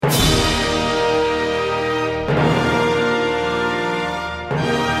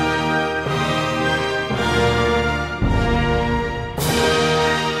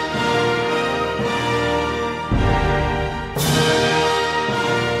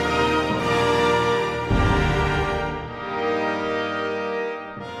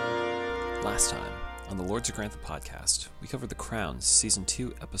Lords of Grantham podcast, we covered The Crown, Season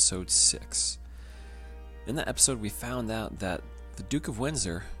 2, Episode 6. In that episode, we found out that the Duke of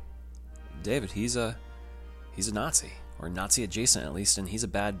Windsor, David, he's a Nazi, or Nazi adjacent at least, and he's a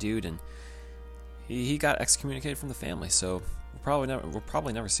bad dude, and he got excommunicated from the family, so we'll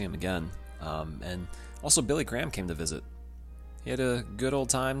probably never see him again. And also Billy Graham came to visit. He had a good old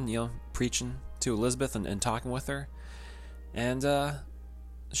time, preaching to Elizabeth and talking with her, and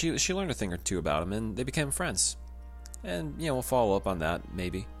she learned a thing or two about him, and they became friends. And, we'll follow up on that,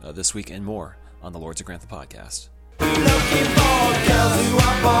 maybe, this week and more on the Lords of Grantham podcast. Looking for girls who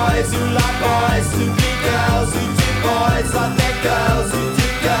are boys, who like boys, who be girls, who do boys like their girls, who do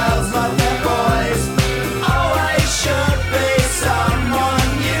girls like their boys. Always should be someone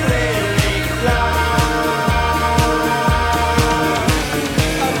you really love.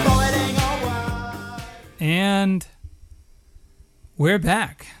 Avoiding all work. And we're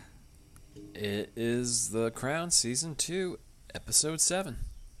back. It is The Crown, Season 2, Episode 7.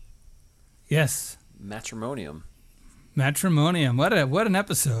 Yes. Matrimonium. Matrimonium. What an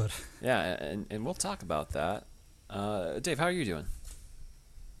episode. Yeah, and we'll talk about that. Dave, how are you doing?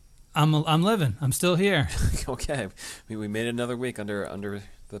 I'm living. I'm still here. Okay, we made it another week under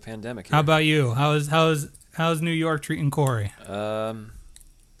the pandemic here. How about you? How's New York treating Corey?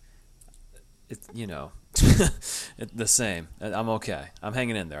 It's the same. I'm okay. I'm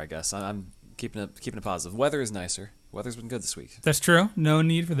hanging in there, I guess. I'm keeping it positive. Weather is nicer. Weather's been good this week. That's true. No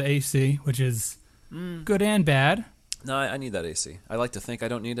need for the AC, which is good and bad. No, I need that AC. I like to think I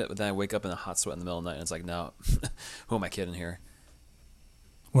don't need it, but then I wake up in a hot sweat in the middle of the night, and it's like, no, who am I kidding here?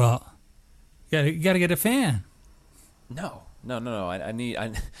 Well, you gotta get a fan. No. I need.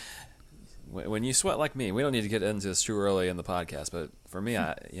 When you sweat like me, we don't need to get into this too early in the podcast, but for me,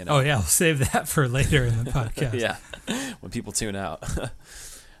 Oh yeah, we'll save that for later in the podcast. Yeah, when people tune out.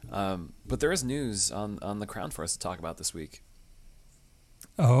 But there is news on The Crown for us to talk about this week.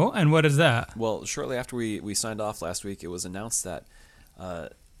 Oh, and what is that? Well, shortly after we signed off last week, it was announced that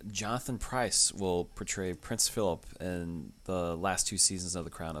Jonathan Pryce will portray Prince Philip in the last two seasons of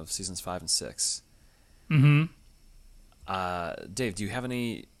The Crown, of seasons 5 and 6. Mm-hmm. Dave, do you have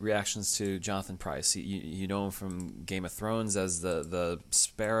any reactions to Jonathan Pryce? You know him from Game of Thrones as the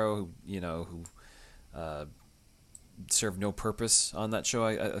Sparrow, who served no purpose on that show.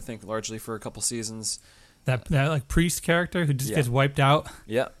 I think largely for a couple seasons. That like priest character who just gets wiped out.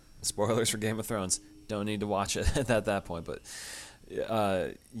 Yeah, spoilers for Game of Thrones. Don't need to watch it at that point, but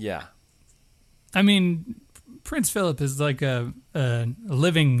yeah. I mean, Prince Philip is like a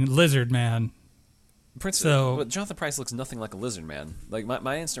living lizard man. But Jonathan Pryce looks nothing like a lizard man. Like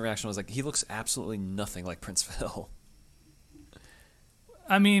my instant reaction was like, he looks absolutely nothing like Prince Phil.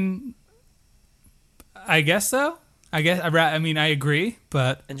 I mean, I guess so. I agree,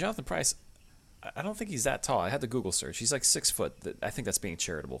 but and Jonathan Pryce, I don't think he's that tall. I had the Google search. He's like 6 foot. I think that's being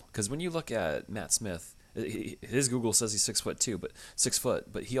charitable, because when you look at Matt Smith, his Google says he's 6 foot too, but 6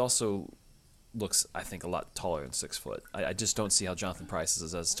 foot. But he also looks, I think, a lot taller than 6 foot. I just don't see how Jonathan Pryce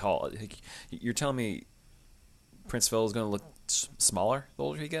is as tall. You're telling me Prince Phil is going to look smaller the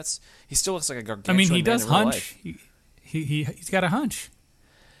older he gets? He still looks like a gargantuan. I mean, he does man in hunch. He's got a hunch.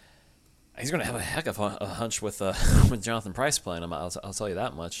 He's going to have a heck of a hunch with Jonathan Pryce playing him. I'll tell you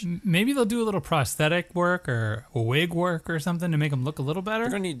that much. Maybe they'll do a little prosthetic work or wig work or something to make him look a little better.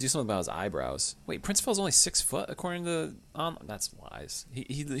 They're going to need to do something about his eyebrows. Wait, Prince Phil's only 6 foot according to that's lies.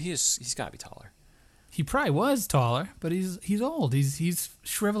 He's got to be taller. He probably was taller, but he's old. He's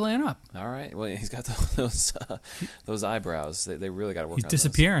shriveling up. All right. Well, he's got those eyebrows. They really got to work. He's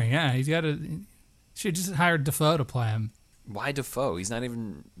disappearing. Yeah, he's got to. Should just hire Defoe to play him. Why Defoe? He's not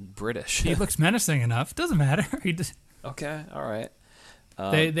even British. He looks menacing enough. Doesn't matter. Okay. All right.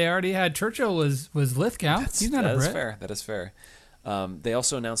 They already had Churchill was Lithgow. He's not a Brit. That is fair. They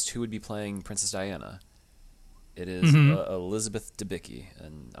also announced who would be playing Princess Diana. It is Elizabeth Debicki,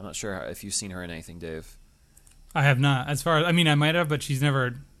 and I'm not sure if you've seen her in anything, Dave. I have not. I might have, but she's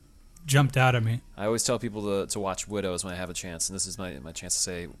never jumped out at me. I always tell people to watch Widows when I have a chance, and this is my chance to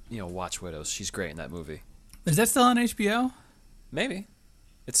say, watch Widows. She's great in that movie. Is that still on HBO? Maybe.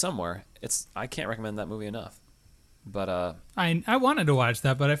 It's somewhere. I can't recommend that movie enough. But I wanted to watch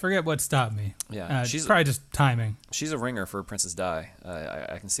that, but I forget what stopped me. Yeah, she's probably just timing. She's a ringer for Princess Di.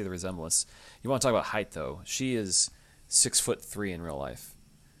 I can see the resemblance. You want to talk about height, though? She is 6'3" in real life.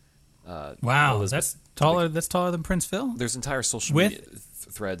 Wow, Elizabeth, that's taller. That's taller than Prince Phil. There's entire social media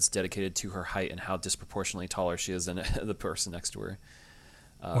threads dedicated to her height and how disproportionately taller she is than the person next to her.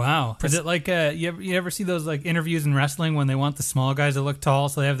 Wow. Is it like you ever see those like interviews in wrestling when they want the small guys to look tall,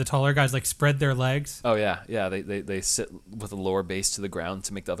 so they have the taller guys like spread their legs? Oh yeah. They sit with a lower base to the ground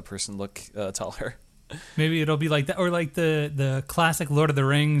to make the other person look taller. Maybe it'll be like that, or like the classic Lord of the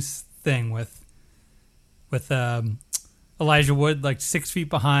Rings thing with Elijah Wood, like 6 feet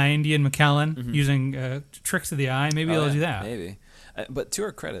behind Ian McKellen, using tricks of the eye. Maybe they'll do that. Maybe. But to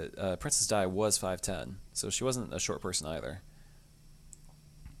her credit, Princess Di was 5'10", so she wasn't a short person either.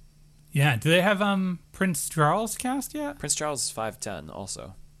 Yeah. Do they have Prince Charles cast yet? Prince Charles is 5'10"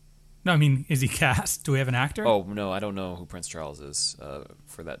 also. No, I mean, is he cast? Do we have an actor? Oh, no, I don't know who Prince Charles is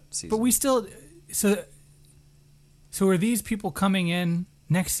for that season. But we still... So are these people coming in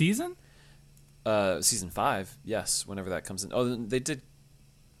next season? Season 5, yes, whenever that comes in. Oh, they did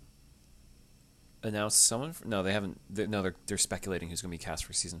announce someone? No, they haven't. They're speculating who's going to be cast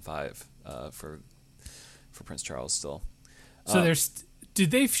for season 5 for Prince Charles still. So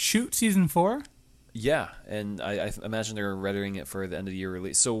did they shoot season 4? Yeah, and I imagine they're readying it for the end of the year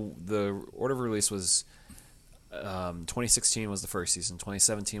release. So the order of release was 2016 was the first season,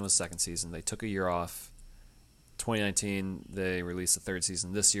 2017 was the second season. They took a year off. 2019 they released the third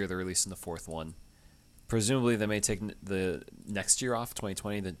season. This year they're releasing the fourth one. Presumably they may take the next year off,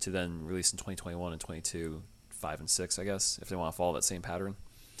 2020, to then release in 2021 and 22, 5 and 6, I guess, if they want to follow that same pattern.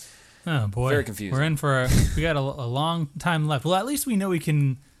 Oh boy, very confusing. We're in for we got a long time left. Well, at least we know we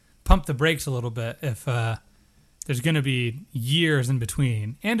can pump the brakes a little bit if there's going to be years in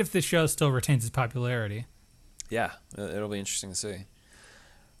between, and if this show still retains its popularity. Yeah, it'll be interesting to see.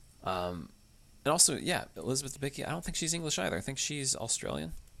 And also, yeah, Elizabeth Debicki, I don't think she's English either. I think she's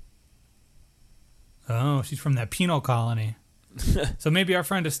Australian. Oh, she's from that penal colony. So maybe our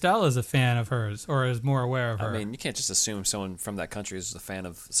friend Estelle is a fan of hers, or is more aware of her. I mean, you can't just assume someone from that country is a fan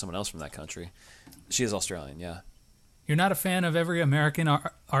of someone else from that country. She is Australian, yeah. You're not a fan of every American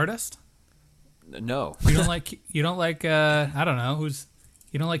artist? No. You don't like I don't know,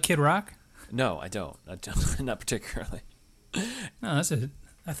 you don't like Kid Rock? No, I don't. Not particularly. No, that's it.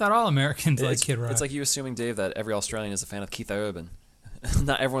 I thought all Americans like Kid Rock. It's like you assuming, Dave, that every Australian is a fan of Keith Urban.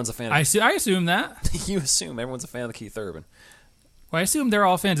 Not everyone's a fan of... I assume that. You assume everyone's a fan of Keith Urban. Well, I assume they're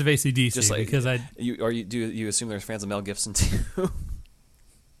all fans of AC/DC. Just like, because do you assume they're fans of Mel Gibson too?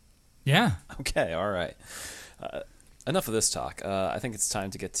 Yeah. Okay, all right. Enough of this talk. I think it's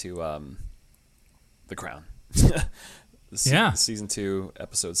time to get to The Crown. Yeah. Season 2,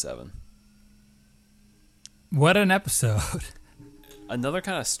 Episode 7. What an episode. Another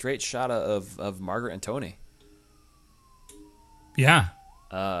kind of straight shot of Margaret and Tony. Yeah.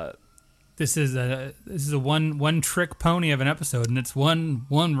 This is a one trick pony of an episode, and it's one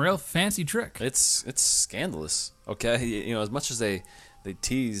real fancy trick. It's scandalous. Okay, you know, as much as they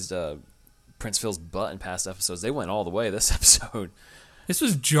teased Prince Phil's butt in past episodes, they went all the way this episode. This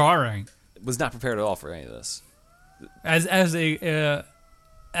was jarring. Was not prepared at all for any of this.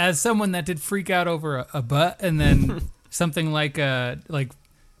 As someone that did freak out over a butt, and then something like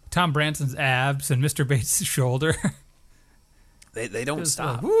Tom Branson's abs and Mr. Bates' shoulder. They don't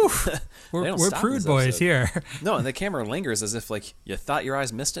stop. We're prude boys here. No, and the camera lingers as if like you thought your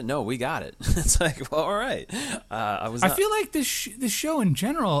eyes missed it. No, we got it. It's like, well, all right. I feel like this show in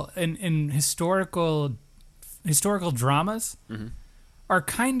general, in historical dramas, are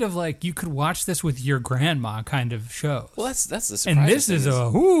kind of like you could watch this with your grandma kind of shows. Well, that's the surprising and this thing is a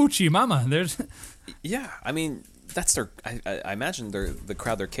hoochie mama. There's yeah, I mean. That's their. I imagine the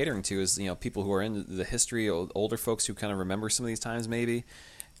crowd they're catering to is, you know, people who are into the history, older folks who kind of remember some of these times maybe,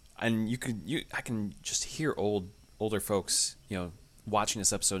 and I can just hear older folks, you know, watching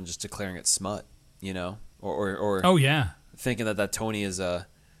this episode and just declaring it smut, you know, or oh yeah, thinking that Tony is a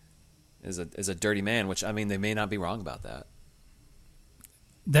dirty man, which I mean they may not be wrong about that.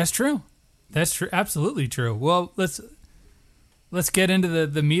 That's true. That's true. Absolutely true. Well, let's get into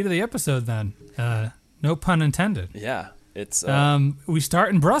the meat of the episode then. No pun intended. Yeah, it's... we start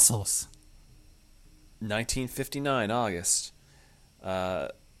in Brussels. 1959, August.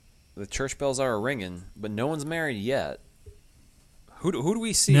 The church bells are ringing, but no one's married yet. Who do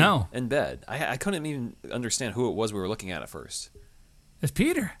we see in bed? I couldn't even understand who it was we were looking at first. It's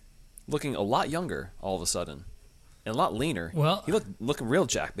Peter. Looking a lot younger all of a sudden. And a lot leaner. Well, he looking real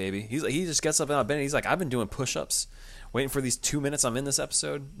jacked, baby. He just gets up out of bed and he's like, I've been doing push-ups, waiting for these 2 minutes I'm in this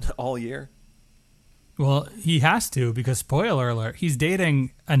episode all year. Well, he has to, because spoiler alert, he's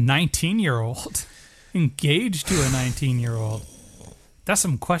dating a 19-year-old, engaged to a 19-year-old. That's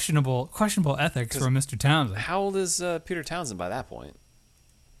some questionable ethics for Mr. Townsend. How old is Peter Townsend by that point?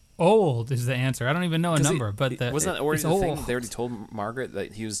 Old is the answer. I don't even know a number, but wasn't that already the thing? They already told Margaret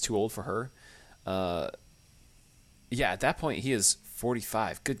that he was too old for her. Yeah, at that point he is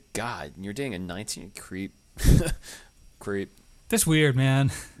 45. Good God, and you're dating a 19 creep. Creep. That's weird,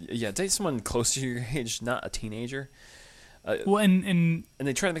 man. Yeah, date someone close to your age, not a teenager. Well, and And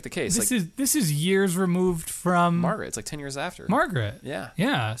they try to make the case. this is years removed from Margaret. It's like 10 years after. Margaret. Yeah.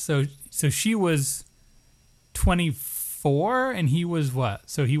 Yeah. So she was 24 and he was what?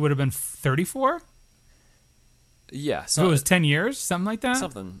 So he would have been 34? Yeah. So it was 10 years, something like that?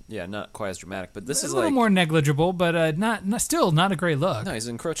 Something, yeah, not quite as dramatic. But this is a little like... more negligible, but still not a great look. No, he's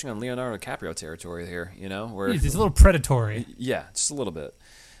encroaching on Leonardo DiCaprio territory here, you know? Where, He's a little predatory. yeah, just a little bit.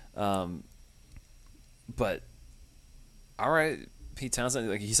 But, all right, Pete Townsend,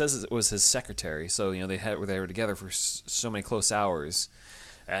 like he says it was his secretary, so, you know, they were together for so many close hours.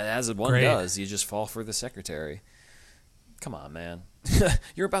 And as one Great. does, you just fall for the secretary. Come on, man.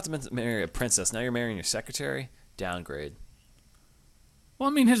 You're about to marry a princess. Now you're marrying your secretary? Downgrade. Well,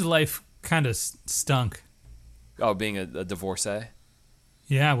 I mean, his life kind of stunk. Oh, being a divorcee?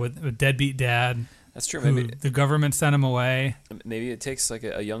 Yeah, with a deadbeat dad. That's true. Who Maybe the government sent him away. it takes like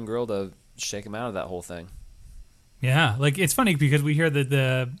a young girl to shake him out of that whole thing. Yeah, like it's funny because we hear that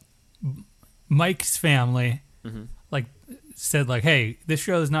the Mike's family like said like, "Hey, this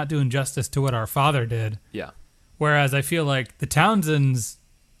show is not doing justice to what our father did." Yeah. Whereas I feel like the Townsends,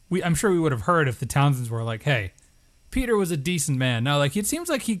 I'm sure we would have heard if the Townsends were like, "Hey, Peter was a decent man." No, like it seems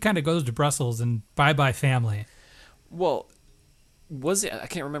like he kind of goes to Brussels and bye family. Well, was it? I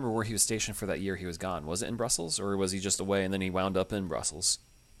can't remember where he was stationed for that year he was gone. Was it in Brussels, or was he just away and then he wound up in Brussels?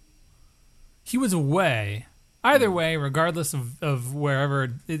 He was away. Either way, regardless of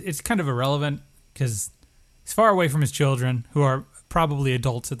wherever, it's kind of irrelevant because he's far away from his children, who are probably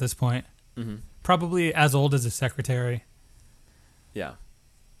adults at this point. Mm-hmm. Probably as old as his secretary. Yeah.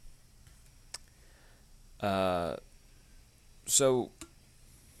 So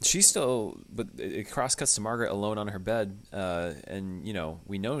she's still, but it cross cuts to Margaret alone on her bed, and you know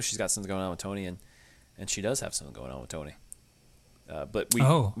we know she's got something going on with Tony, and she does have something going on with Tony. But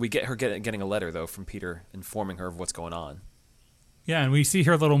we get her getting a letter though from Peter informing her of what's going on. Yeah, and we see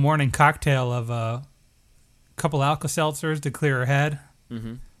her little morning cocktail of a couple Alka-Seltzers to clear her head.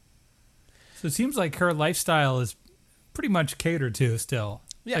 Mm-hmm. So it seems like her lifestyle is pretty much catered to still.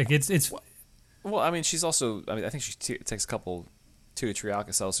 Yeah. Like it's. Well, I mean, she's also. I mean, I think she takes a couple, 2 or 3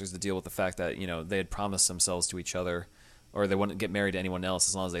 Alka-Seltzers to deal with the fact that you know they had promised themselves to each other, or they wouldn't get married to anyone else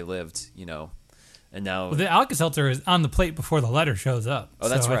as long as they lived. You know, and now The Alka-Seltzer is on the plate before the letter shows up. Oh,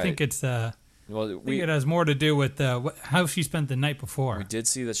 that's so right. I think it's. well, I think it has more to do with how she spent the night before. we did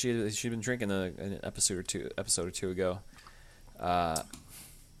see that she'd been drinking an episode or two ago.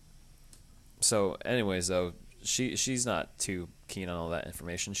 So, anyways, though, she's not too keen on all that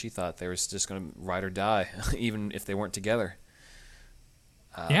information. She thought they were just going to ride or die, even if they weren't together.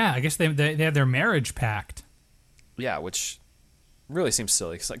 Yeah, I guess they had their marriage pact. Yeah, which really seems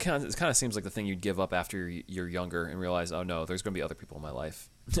silly. Cause it kind of seems like the thing you'd give up after you're younger and realize, oh no, there's going to be other people in my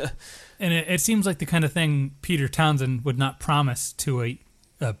life. And it seems like the kind of thing Peter Townsend would not promise to a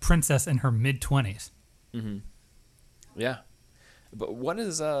princess in her mid-20s. Mm-hmm. Yeah. But what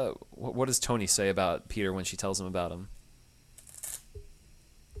does Tony say about Peter when she tells him about him?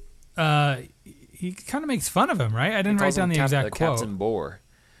 He kind of makes fun of him, right? I didn't write down the exact quote. Captain Bohr.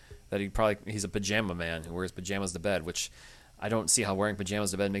 That he's a pajama man who wears pajamas to bed, which I don't see how wearing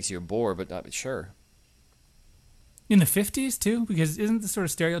pajamas to bed makes you a bore, but sure. In the 50s, too? Because isn't the sort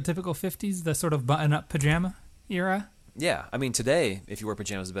of stereotypical 50s the sort of button-up pajama era? Yeah, I mean, today, if you wear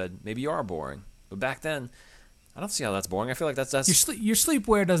pajamas to bed, maybe you are boring. But back then, I don't see how that's boring. I feel like that's... Your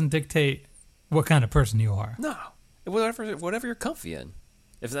sleepwear doesn't dictate what kind of person you are. No. Whatever you're comfy in.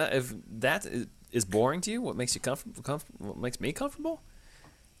 If that is boring to you, what makes you what makes me comfortable?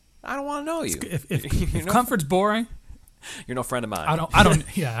 I don't want to know you. If comfort's boring, you're no friend of mine. I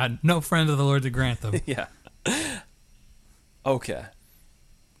don't. Yeah, I'm no friend of the Lord to grant them. Yeah. Okay.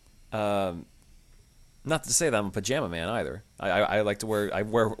 Not to say that I'm a pajama man either. I like to wear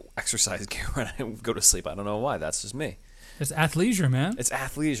exercise gear when I go to sleep. I don't know why. That's just me. It's athleisure, man. It's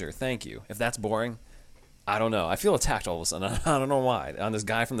athleisure. Thank you. If that's boring, I don't know. I feel attacked all of a sudden. I don't know why. On this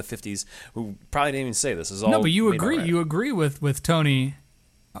guy from the 50s who probably didn't even say this. Is all. No, but you agree. Right. You agree with Tony,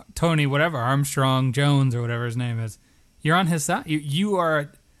 whatever, Armstrong, Jones, or whatever his name is. You're on his side. You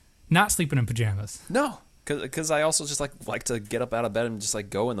are not sleeping in pajamas. No, because I also just like to get up out of bed and just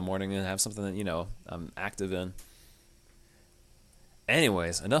go in the morning and have something that I'm active in.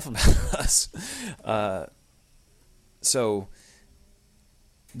 Anyways, enough about us. So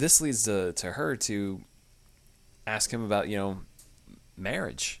this leads to her to ask him about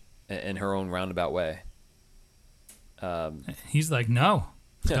marriage in her own roundabout way. He's like, no,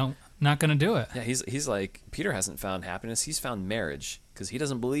 not gonna do it. Yeah, he's like, Peter hasn't found happiness. He's found marriage because he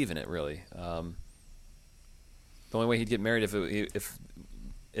doesn't believe in it really. The only way he'd get married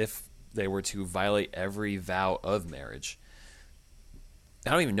if they were to violate every vow of marriage.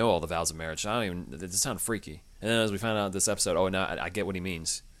 I don't even know all the vows of marriage. It sounds freaky. And then as we find out this episode, oh, now I get what he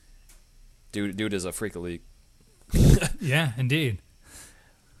means. Dude is a freak elite. Yeah, indeed.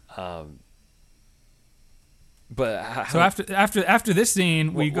 But so after this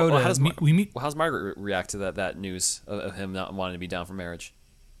scene, we we meet. Well, how's Margaret react to that news of him not wanting to be down for marriage?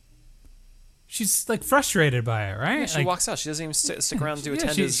 She's like frustrated by it, right? Yeah, she like, walks out. She doesn't even stick around to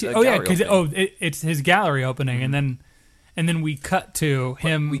attend his oh yeah, gallery because opening. it's his gallery opening, and then we cut to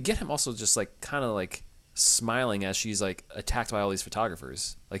him. We get him also just like kind of like smiling as she's like attacked by all these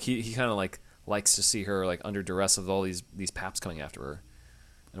photographers. Like he kind of like likes to see her like under duress of all these paps coming after her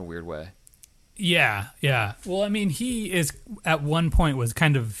in a weird way. Yeah. Well, I mean, he is at one point was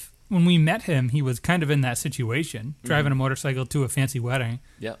kind of when we met him, he was kind of in that situation, driving a motorcycle to a fancy wedding.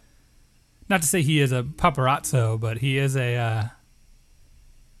 Yep. Not to say he is a paparazzo, but he is a.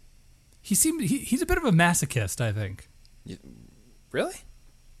 He's a bit of a masochist, I think. Really?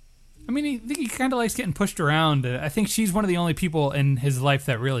 I mean, I think he kind of likes getting pushed around. I think she's one of the only people in his life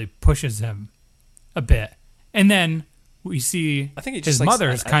that really pushes him a bit. And then we see I think he his just mother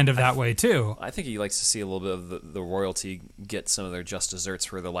likes, is kind of that way too. I think he likes to see a little bit of the royalty get some of their just desserts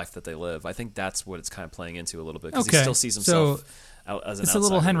for the life that they live. I think that's what it's kind of playing into a little bit because he still sees himself as an it's a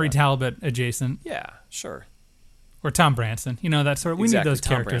little outsider. Henry Talbot adjacent. Yeah, sure. Or Tom Branson. You know, that sort of, we Exactly. need those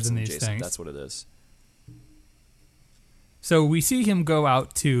Tom characters Branson, in these Jason, things. That's what it is. So we see him go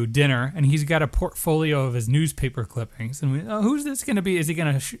out to dinner, and he's got a portfolio of his newspaper clippings. And who's this going to be? Is he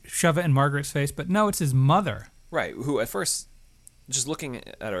going to shove it in Margaret's face? But no, it's his mother. Right. Who at first, just looking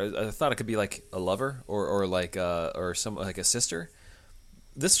at her, I thought it could be like a lover or like or some like a sister.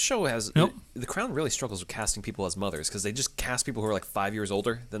 This show has The Crown really struggles with casting people as mothers because they just cast people who are like 5 years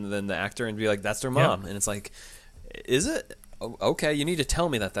older than the actor and be like, that's their mom. And it's like, is it? Okay, you need to tell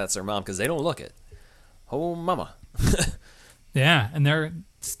me that that's their mom because they don't look it. Oh, mama. Yeah, and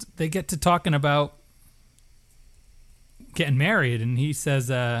they get to talking about getting married, and he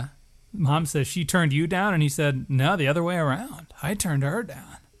says, Mom says, she turned you down, and he said, no, the other way around. I turned her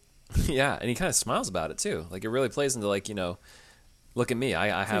down. Yeah, and he kind of smiles about it too. Like it really plays into like, look at me,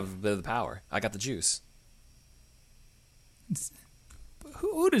 I have a bit of the power. I got the juice.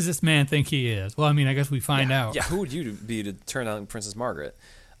 Who does this man think he is? Well, I mean, I guess we find out. Yeah, who would you be to turn down Princess Margaret?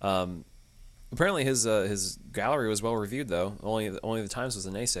 Apparently his gallery was well reviewed though. Only the Times was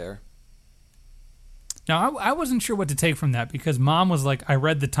a naysayer. Now, I wasn't sure what to take from that because Mom was like, I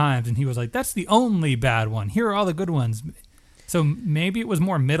read the Times, and he was like, that's the only bad one. Here are all the good ones. So maybe it was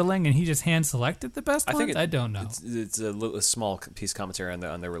more middling, and he just hand-selected the best ones? I don't know. It's a small piece of commentary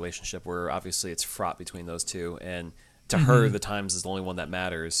on their relationship where obviously it's fraught between those two, and to her, the Times is the only one that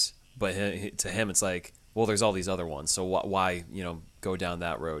matters. But to him, it's like, well, there's all these other ones, so why go down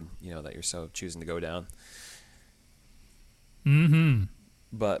that road that you're so choosing to go down. Mm-hmm.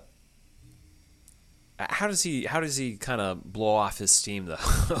 But how does he kind of blow off his steam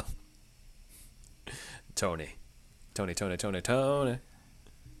though? Tony.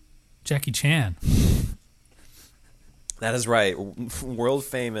 Jackie Chan. That is right. World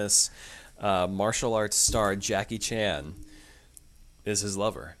famous martial arts star Jackie Chan is his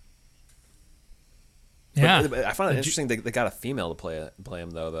lover. Yeah, but I find it interesting they got a female to play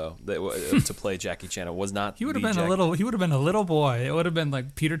him though. To play Jackie Chan. It was not. He would have been He would have been a little boy. It would have been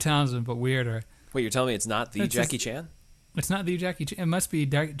like Peter Townsend, but weirder. Wait, you're telling me it's not the Jackie Chan? It's not the Jackie Chan. It must be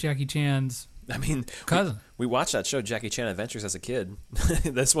Jackie Chan's. I mean, cousin. We watched that show, Jackie Chan Adventures, as a kid.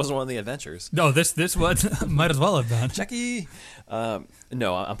 This wasn't one of the adventures. No, this was might as well have been. Jackie.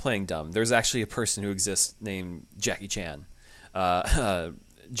 No, I'm playing dumb. There's actually a person who exists named Jackie Chan,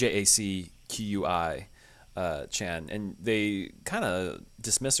 JACQUI. Chan, and they kind of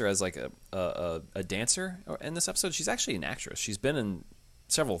dismiss her as like a dancer in this episode. She's actually an actress. She's been in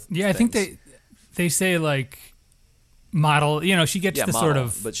several. Yeah, things. I think they say like model. She gets the model, sort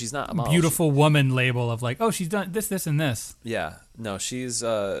of but she's not a model. Beautiful woman label of like, oh, she's done this, and this. Yeah, no, she's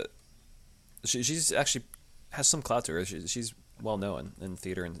she's actually has some clout to her. She's well known in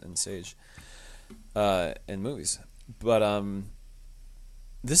theater and stage, and movies, but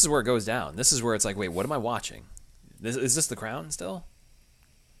this is where it goes down. This is where it's like, wait, what am I watching? Is this The Crown still?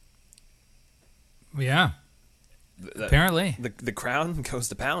 Yeah. Apparently. The Crown goes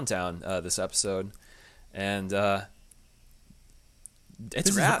to Pound Town this episode. And it's this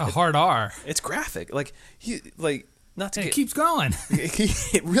is a hard R. It's graphic. It keeps going.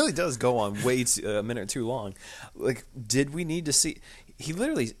 It really does go on a minute or too long. Like, did we need to see... He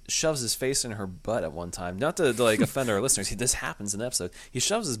literally shoves his face in her butt at one time. Not to offend our listeners. This happens in the episode. He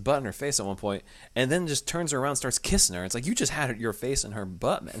shoves his butt in her face at one point, and then just turns her around and starts kissing her. It's like, you just had your face in her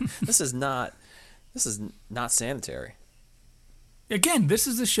butt, man. This is not sanitary. Again, this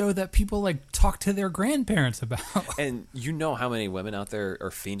is a show that people like talk to their grandparents about. And you know how many women out there are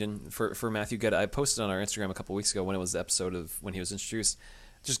fiending for Matthew Goode. I posted on our Instagram a couple weeks ago when it was the episode of when he was introduced,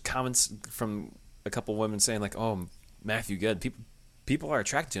 just comments from a couple women saying like, "Oh, Matthew Goode, people are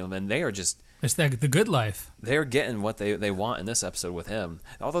attracted to him, and they are just It's the good life." they're getting what they want in this episode with him.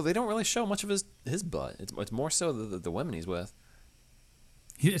 Although they don't really show much of his butt. It's more so the women he's with.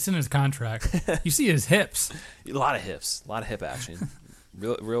 It's in his contract. You see his hips. A lot of hips, a lot of hip action.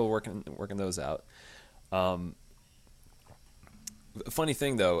 real working those out. Funny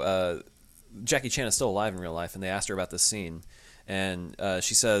thing though, Jackie Chan is still alive in real life, and they asked her about this scene, and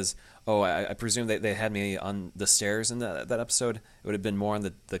she says, "Oh, I presume they had me on the stairs in that episode. It would have been more on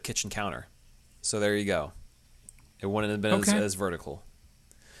the kitchen counter." So there you go. It wouldn't have been as vertical.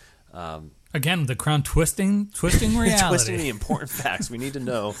 Again, the Crown twisting reality. Twisting the important facts. We need to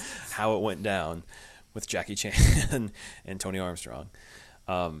know how it went down with Jackie Chan and Tony Armstrong.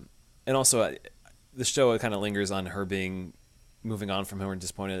 And also, the show kind of lingers on her moving on from him and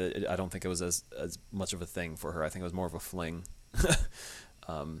disappointed. I don't think it was as much of a thing for her. I think it was more of a fling.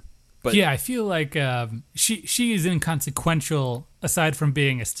 But yeah, I feel like she is inconsequential aside from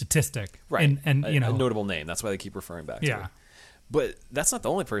being a statistic. Right. And a notable name. That's why they keep referring back to her. But that's not the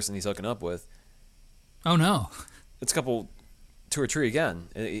only person he's hooking up with. Oh, no. It's a couple, 2 or 3 again.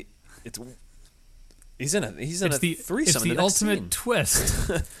 He's in a threesome. It's in the the next ultimate scene.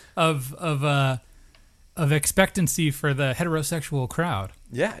 twist of expectancy for the heterosexual crowd.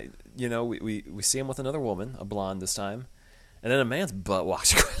 Yeah, we see him with another woman, a blonde this time, and then a man's butt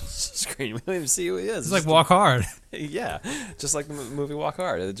walks across the screen. We don't even see who he is. It's like Walk Hard. Yeah, just like the movie Walk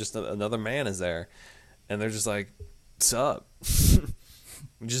Hard. Just another man is there, and they're just like, "Sup?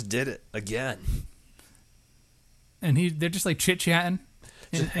 We just did it again." And they're just like chit-chatting.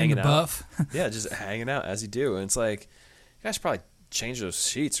 Just in hanging the out. buff. Yeah, just hanging out as you do. And it's like, you guys should probably change those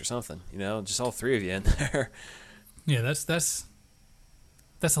sheets or something, just all 3 of you in there. Yeah, that's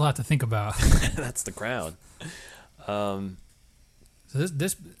a lot to think about. That's the Crown. So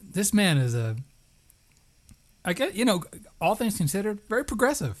this man is I guess, all things considered, very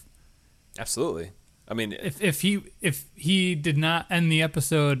progressive. Absolutely. I mean, If he did not end the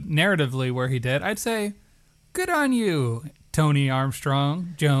episode narratively where he did, I'd say, good on you, Tony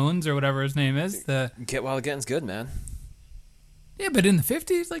Armstrong Jones, or whatever his name is. get while the getting's good, man. Yeah, but in the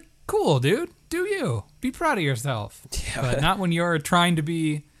 50s, like, cool, dude. Do you. Be proud of yourself. Yeah, but not when you're trying to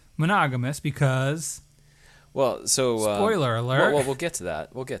be monogamous because... Well, so... Spoiler alert. Well, we'll get to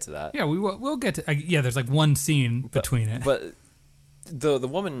that. Yeah, we'll get to... there's like one scene between it. But the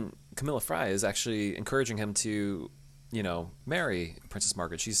woman, Camilla Fry, is actually encouraging him to, marry Princess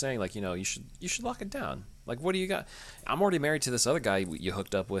Margaret. She's saying, like, you should lock it down. Like, what do you got? I'm already married to this other guy you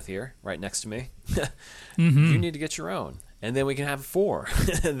hooked up with here, right next to me. Mm-hmm. You need to get your own. And then we can have 4.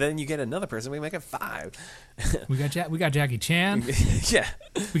 And then you get another person, we make it 5. we got Jackie Chan. Yeah.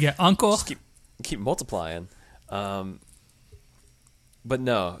 We got Uncle. Just keep multiplying. But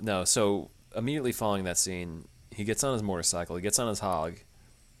no. So immediately following that scene, he gets on his motorcycle, he gets on his hog,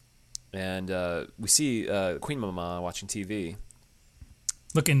 and we see Queen Mama watching TV.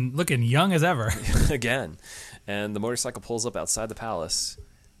 Looking young as ever. Again. And the motorcycle pulls up outside the palace,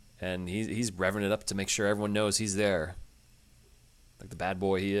 and he's revving it up to make sure everyone knows he's there. Like the bad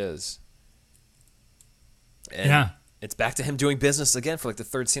boy he is. And yeah. It's back to him doing business again for like the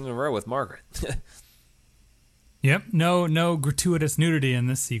 3rd scene in a row with Margaret. Yep. No gratuitous nudity in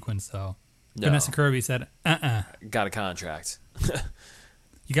this sequence, though. No. Vanessa Kirby said, Got a contract.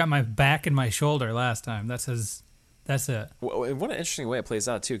 You got my back and my shoulder last time. That's it. What an interesting way it plays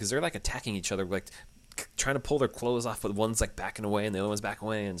out, too, because they're like attacking each other, like trying to pull their clothes off, but one's like backing away and the other one's backing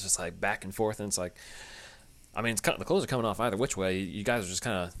away, and it's just like back and forth. And it's like, I mean, the clothes are coming off either which way. You guys are just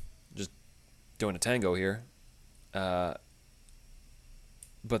kind of just doing a tango here. But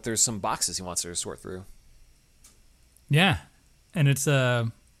there's some boxes he wants her to sort through. Yeah. And it's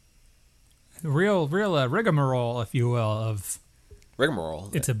a real rigmarole, if you will, of... Rigmarole.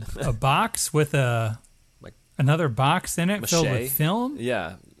 It's a box with like another box in it filled with film.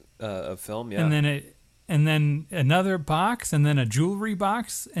 Yeah, of film. Yeah, and then another box, and then a jewelry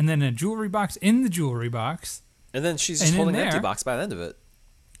box, and then a jewelry box in the jewelry box. And then she's just holding an empty box by the end of it,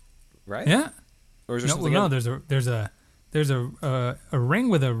 right? Yeah. Or is there something? No, there's a ring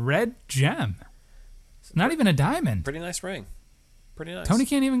with a red gem. It's not even a diamond. Pretty nice ring. Pretty nice. Tony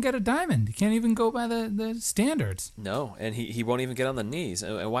can't even get a diamond. He can't even go by the standards. No, and he won't even get on the knees.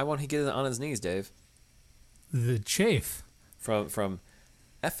 And why won't he get on his knees, Dave? The chafe. From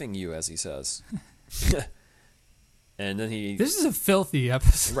effing you, as he says. And then This is a filthy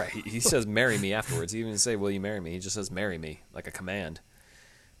episode. right, he says, marry me afterwards. He even say, will you marry me? He just says, marry me, like a command.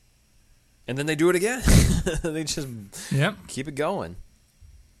 And then they do it again. They just keep it going.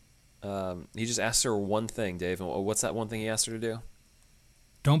 He just asked her one thing, Dave. And what's that one thing he asked her to do?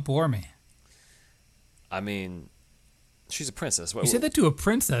 Don't bore me. I mean, she's a princess. You said that to a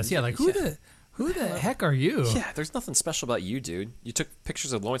princess. Yeah, like who the heck are you? Yeah, there's nothing special about you, dude. You took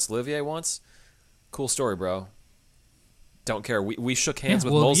pictures of Laurence Olivier once. Cool story, bro. Don't care. We shook hands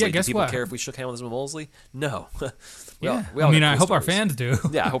with Mosley. Yeah, guess do people what? care if we shook hands with Mosley? No. we I all mean, got I cool hope our stories. fans do.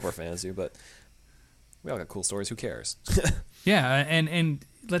 Yeah, I hope our fans do, but we all got cool stories. Who cares? Yeah, and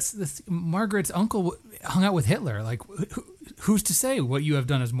let's Margaret's uncle hung out with Hitler. Like, who's to say what you have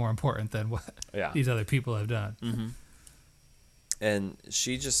done is more important than what these other people have done? Mm-hmm. And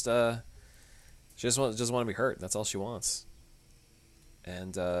she just want to be hurt. That's all she wants.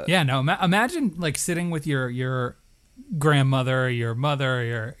 And imagine like sitting with your grandmother, your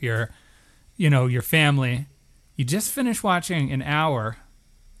mother, your family. You just finished watching an hour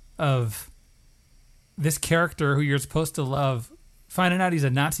of this character who you're supposed to love, finding out he's a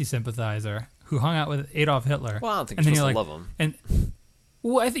Nazi sympathizer who hung out with Adolf Hitler. Well, I don't think you're supposed to love him.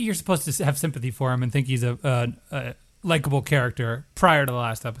 I think you're supposed to have sympathy for him and think he's a likable character prior to the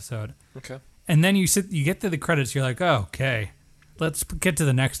last episode. Okay. And then you get to the credits, you're like, oh, okay, let's get to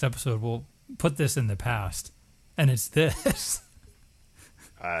the next episode. We'll put this in the past. And it's this.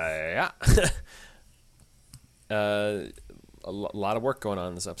 Yeah. A lot of work going on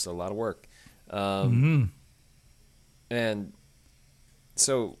in this episode. A lot of work. And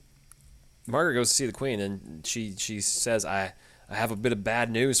so Margaret goes to see the Queen, and she says, I have a bit of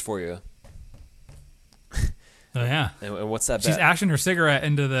bad news for you. Oh yeah. And what's that? She's ashing her cigarette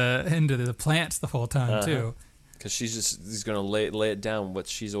into the plants the whole time too. Because she's going to lay it down what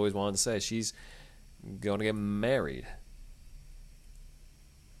she's always wanted to say. She's going to get married.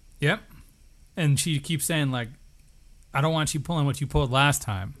 Yep. And she keeps saying, like, I don't want you pulling what you pulled last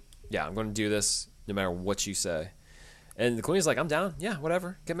time. Yeah, I'm going to do this no matter what you say. And the Queen's like, I'm down. Yeah,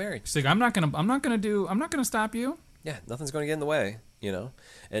 whatever. Get married. She's like, I'm not gonna stop you. Yeah, nothing's going to get in the way, you know.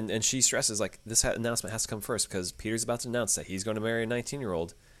 And she stresses, like, this announcement has to come first because Peter's about to announce that he's going to marry a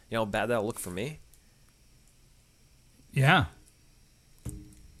 19-year-old. You know how bad that'll look for me? Yeah.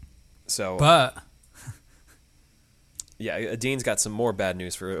 So, but yeah, Dean's got some more bad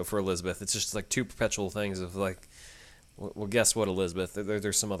news for Elizabeth. It's just like two perpetual things of like, well, guess what, Elizabeth?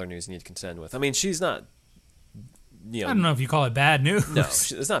 There's some other news you need to contend with. I mean, she's not, you know. I don't know if you call it bad news. No,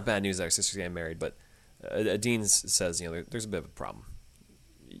 it's not bad news that her sister's getting married, but Dean says, you know, there's a bit of a problem.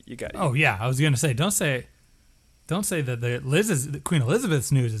 You got. Oh yeah, I was gonna say, don't say that Queen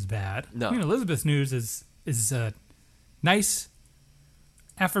Elizabeth's news is bad. No. Queen Elizabeth's news is a nice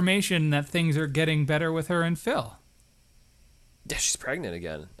affirmation that things are getting better with her and Phil. Yeah, she's pregnant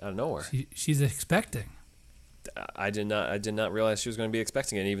again out of nowhere. She's expecting. I did not realize she was going to be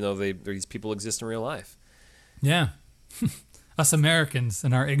expecting it, even though these people exist in real life. Yeah, us Americans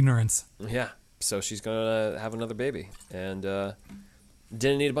and our ignorance. Yeah, so she's going to have another baby, and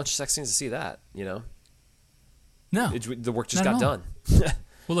didn't need a bunch of sex scenes to see that. You know, no, the work just got done.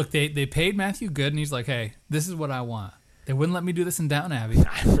 Well, look, they paid Matthew Good, and he's like, hey, this is what I want. They wouldn't let me do this in Downton Abbey.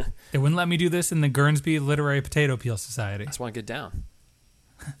 They wouldn't let me do this in the Guernsey Literary Potato Peel Society. I just want to get down.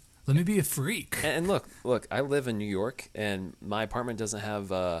 Let me be a freak. And look, I live in New York, and my apartment doesn't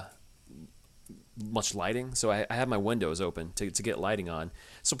have much lighting, so I have my windows open to get lighting on,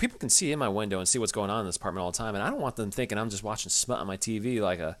 so people can see in my window and see what's going on in this apartment all the time. And I don't want them thinking I'm just watching smut on my TV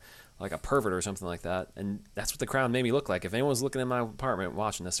like a pervert or something like that. And that's what The Crown made me look like. If anyone's looking in my apartment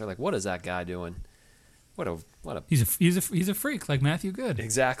watching this, they're like, "What is that guy doing? What a He's a freak like Matthew Good.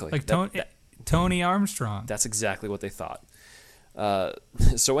 Exactly. Like Tony Armstrong. That's exactly what they thought.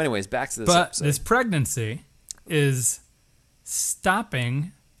 So anyways, back to this But episode. this pregnancy is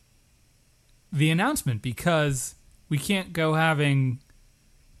stopping the announcement because we can't go having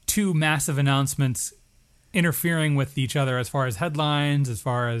two massive announcements interfering with each other as far as headlines, as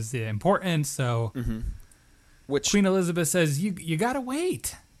far as the importance. So Which Queen Elizabeth says, you got to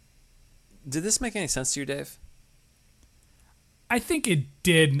wait. Did this make any sense to you, Dave? I think it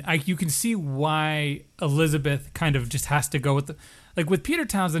did. You can see why Elizabeth kind of just has to go with with Peter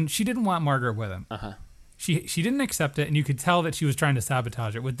Townsend. She didn't want Margaret with him. She didn't accept it, and you could tell that she was trying to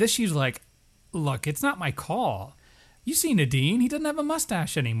sabotage it. With this, she's like, "Look, it's not my call. You see Nadine? He doesn't have a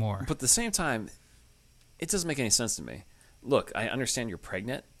mustache anymore." But at the same time, it doesn't make any sense to me. Look, I understand you're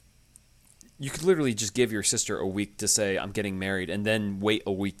pregnant. You could literally just give your sister a week to say, I'm getting married, and then wait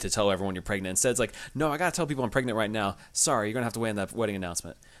a week to tell everyone you're pregnant. Instead, it's like, no, I got to tell people I'm pregnant right now. Sorry, you're going to have to wait on that wedding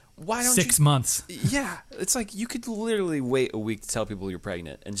announcement. why don't 6 months. Yeah, it's like you could literally wait a week to tell people you're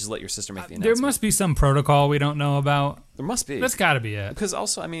pregnant and just let your sister make the There announcement. must be some protocol we don't know about. There must be. That's got to be it. Because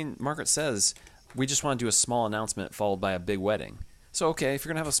also, I mean, Margaret says we just want to do a small announcement followed by a big wedding. So okay, if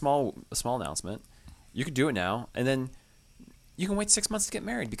you're gonna have a small announcement, you could do it now, and then you can wait 6 months to get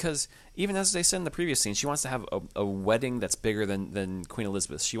married. Because even as they said in the previous scene, she wants to have a wedding that's bigger than Queen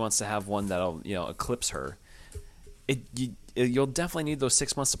Elizabeth. She wants to have one that'll eclipse her. You'll definitely need those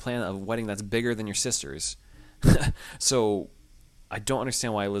 6 months to plan a wedding that's bigger than your sister's. So I don't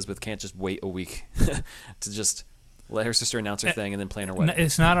understand why Elizabeth can't just wait a week to just let her sister announce her thing and then plan her wedding.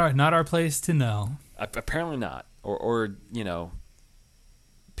 It's not our place to know. Apparently not. Or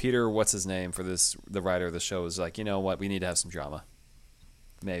Peter, what's his name for this? The writer of the show is like, you know what? We need to have some drama.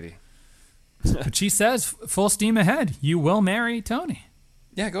 Maybe. But she says, full steam ahead. You will marry Tony.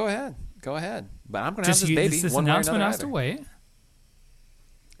 Yeah, go ahead. But I'm going to have this baby. This one way or announcement another has to either. wait.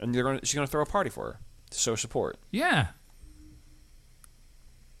 And she's going to throw a party for her to show support. Yeah.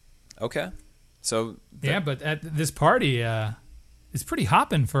 Okay. So. Yeah, but at this party, it's pretty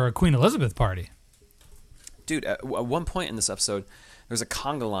hopping for a Queen Elizabeth party. Dude, at one point in this episode, there's a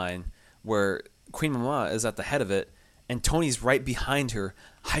conga line where Queen Mama is at the head of it, and Tony's right behind her,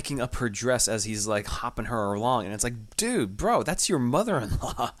 hiking up her dress as he's like hopping her along. And it's like, dude, bro, that's your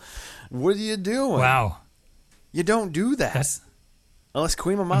mother-in-law. What are you doing? Wow. You don't do that. That's, Unless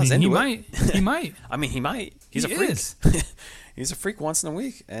Queen I Mama's mean, into he it. might. He might. I mean, he might. He's He a freak. is. He's a freak once in a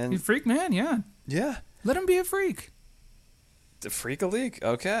week. And He's a freak man, yeah. yeah, Let him be a freak. the freak a leak.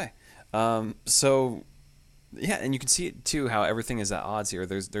 Okay. So yeah, and you can see it too, how everything is at odds here.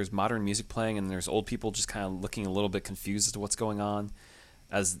 There's modern music playing, and there's old people just kind of looking a little bit confused as to what's going on,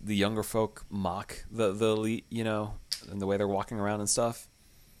 as the younger folk mock the elite, and the way they're walking around and stuff.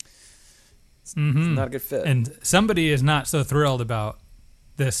 It's not a good fit. And somebody is not so thrilled about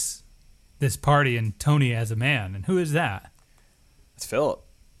this party and Tony as a man. And who is that? It's Philip.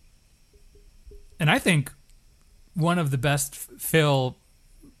 And I think one of the best Phil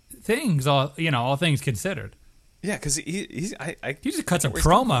things, all things considered. Yeah, because he He just cuts a I get where he's coming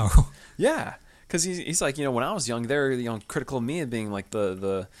from. promo. Yeah, because he's like, when I was young, they're critical of me and being like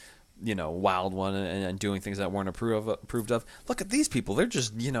the wild one and doing things that weren't approved of. Look at these people; they're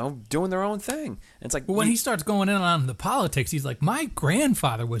just doing their own thing. And it's like But when he starts going in on the politics, he's like, my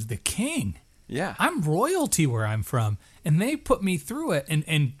grandfather was the king. yeah, I'm royalty where I'm from, and they put me through it.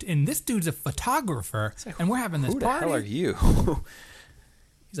 And this dude's a photographer, like, and we're having this who the party. hell are you?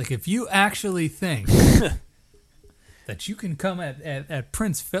 He's like, if you actually think that you can come at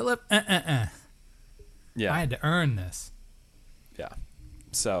Prince Philip, Yeah, I had to earn this. yeah.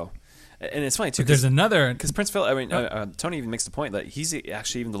 So, and it's funny too But there's because another. Prince Philip. I mean, Tony even makes the point that he's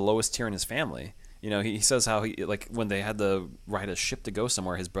actually even the lowest tier in his family. He says how he when they had to ride a ship to go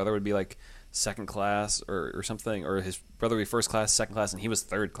somewhere, his brother would be like second class or something, or his brother would be first class, second class, and he was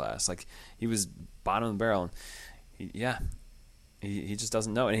third class. Like he was bottom of the barrel. And he just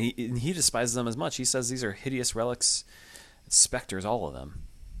doesn't know, and he despises them as much. He says these are hideous relics, specters, all of them.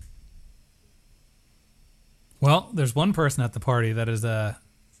 Well, there's one person at the party that is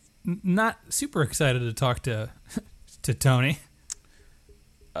not super excited to talk to Tony.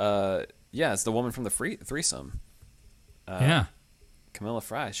 Yeah, it's the woman from the threesome. Yeah. Camilla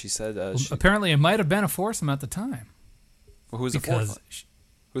Fry. She said, Apparently, it might have been a foursome at the time. "Who was the Because fourth?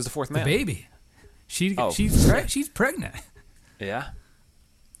 Who was the fourth the man? baby, she's pregnant, Yeah,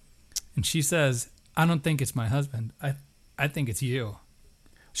 and she says, "I don't think it's my husband. I think it's you."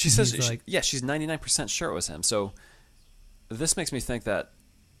 she says, he's like- she's 99% sure it was him. So this makes me think that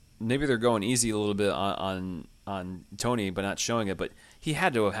maybe they're going easy a little bit on Tony, but not showing it. But he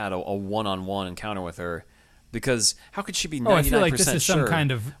had to have had a one-on-one encounter with her, because how could she be 99% I feel like this is sure some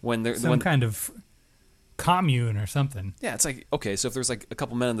kind of kind of commune or something. Yeah, it's like, okay, so if there's like a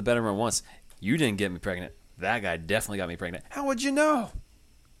couple men in the bedroom at once, you didn't get me pregnant. That guy definitely got me pregnant. How would you know?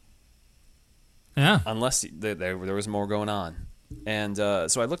 Yeah. Unless there was more going on. And so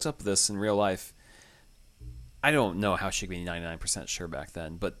I looked up this in real life. I don't know how she could be 99% sure back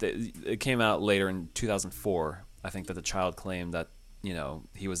then, but it came out later in 2004, I think, that the child claimed that,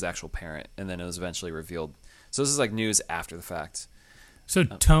 he was the actual parent, and then it was eventually revealed. So this is like news after the fact. So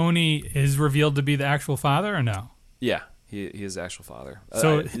Tony is revealed to be the actual father, or no? Yeah, he is the actual father.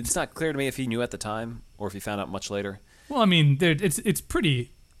 So it's not clear to me if he knew at the time or if he found out much later. Well, I mean, it's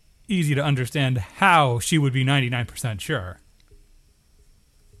pretty easy to understand how she would be 99% sure.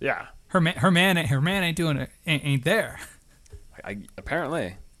 Yeah. Her man ain't doing it. Ain't there.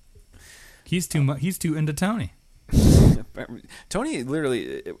 Apparently. He's too into Tony. Tony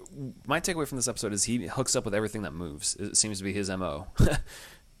literally, my takeaway from this episode is he hooks up with everything that moves. It seems to be his MO.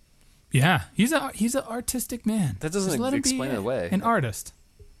 Yeah, he's an artistic man. That doesn't Just let him explain be it away. An artist.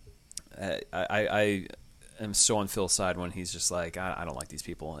 I am so on Phil's side when he's just like, I don't like these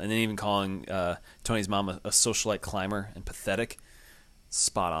people. And then even calling Tony's mom a socialite climber and pathetic.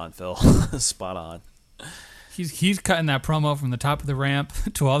 Spot on, Phil. Spot on. He's cutting that promo from the top of the ramp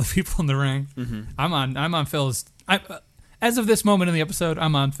to all the people in the ring. Mm-hmm. I'm on Phil's. As of this moment in the episode,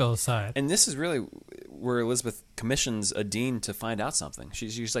 I'm on Phil's side. And this is really where Elizabeth commissions a dean to find out something.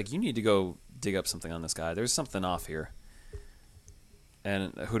 She's like, you need to go dig up something on this guy. There's something off here.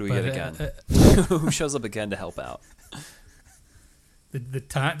 And who do we get again? Who shows up again to help out?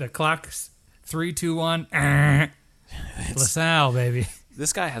 The clock's 3, 2, 1. LaSalle, baby.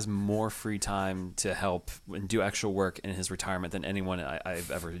 This guy has more free time to help and do actual work in his retirement than anyone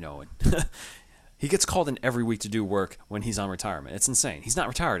I've ever known. He gets called in every week to do work when he's on retirement. It's insane. He's not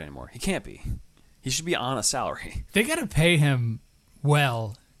retired anymore. He can't be. He should be on a salary. They got to pay him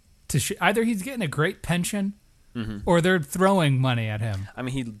well. Either he's getting a great pension, or they're throwing money at him. I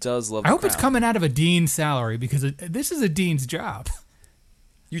mean, he does love. I hope it's coming out of a dean's salary because this is a dean's job.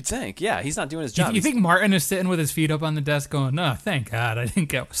 You'd think, yeah, he's not doing his job. You think Martin is sitting with his feet up on the desk going, no, thank God, I didn't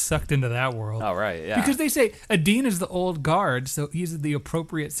get sucked into that world. Oh, right, yeah. Because they say a dean is the old guard, so he's the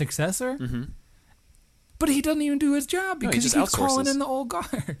appropriate successor. Mm-hmm. But he doesn't even do his job because he keeps calling in the old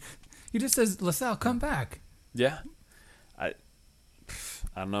guard. He just says, LaSalle, come back. Yeah. I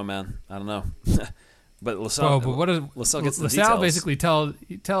don't know, man. I don't know. But LaSalle, but what is, LaSalle gets the LaSalle details. basically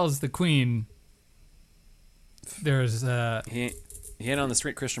tells the queen there's... He ain't on the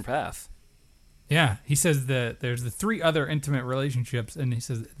straight Christian path. Yeah, he says that there's the 3 other intimate relationships, and he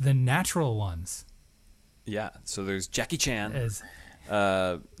says the natural ones. Yeah, so there's Jackie Chan,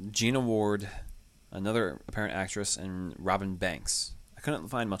 Gina Ward, another apparent actress, and Robin Banks. I couldn't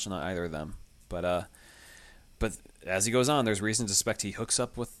find much on either of them, but as he goes on, there's reason to suspect he hooks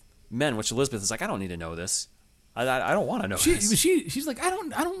up with men, which Elizabeth is like, I don't need to know this. I don't want to know this. She's like, I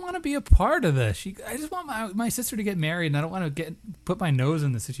don't want to be a part of this. I just want my sister to get married, and I don't want to put my nose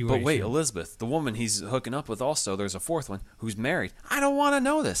in the situation. But wait, Elizabeth, the woman he's hooking up with also, there's a 4th one who's married. I don't want to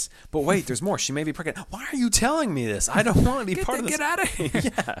know this. But wait, there's more. She may be pregnant. Why are you telling me this? I don't want to be part of this. Get out of here.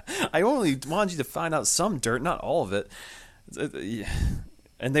 Yeah, I only wanted you to find out some dirt, not all of it.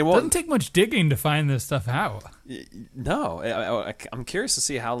 And they won't. It doesn't take much digging to find this stuff out. No, I'm curious to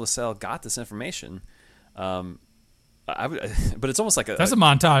see how LaSalle got this information. But it's almost like that's a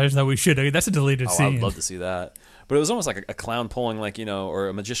montage that we should. That's a deleted scene. I would love to see that. But it was almost like a clown pulling, like, or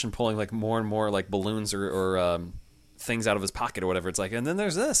a magician pulling like more and more like balloons or things out of his pocket or whatever. It's like, and then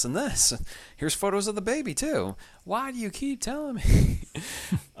there's this and this. Here's photos of the baby too. Why do you keep telling me?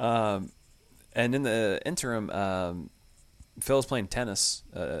 And in the interim, Phil's playing tennis,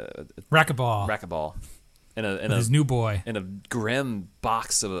 racquetball, in his new boy in a grim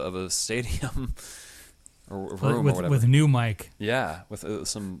box of a stadium. Or room or whatever. With a new mic. Yeah, with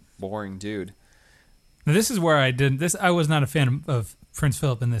some boring dude. Now, this is where I was not a fan of Prince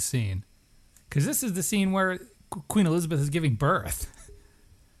Philip in this scene. Because this is the scene where Queen Elizabeth is giving birth.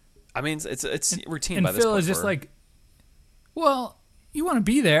 I mean, it's routine and by this Phil point. is just like, well, you want to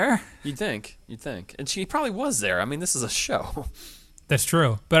be there. You'd think. And she probably was there. I mean, this is a show. That's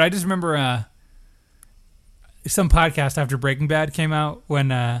true. But I just remember some podcast after Breaking Bad came out when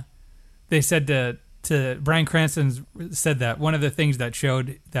they said to Bryan Cranston said that one of the things that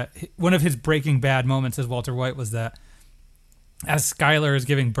showed that one of his Breaking Bad moments as Walter White was that as Skylar is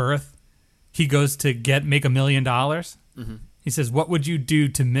giving birth, he goes to make $1 million. Mm-hmm. He says, "What would you do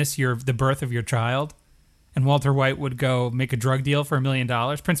to miss the birth of your child?" And Walter White would go make a drug deal for $1 million.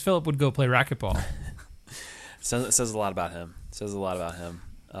 Prince Philip would go play racquetball. It says a lot about him.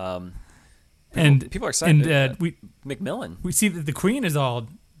 People are excited. And Macmillan. We see that the Queen is all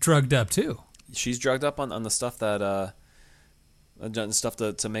drugged up too. She's drugged up on the stuff that stuff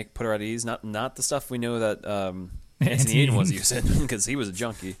to put her at ease. Not the stuff we know that Anthony Eden was using because he was a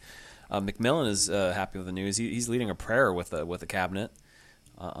junkie. Macmillan is happy with the news. He's leading a prayer with the cabinet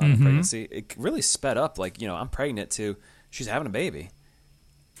on the pregnancy. It really sped up. Like, I'm pregnant too. She's having a baby.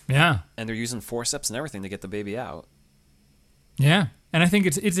 Yeah, and they're using forceps and everything to get the baby out. Yeah, and I think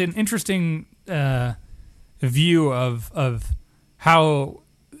it's an interesting view of how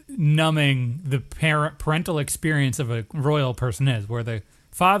numbing the parental experience of a royal person is, where the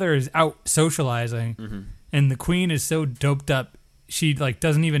father is out socializing and the Queen is so doped up she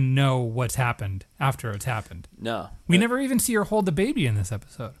doesn't even know what's happened after it's happened. No, we never even see her hold the baby in this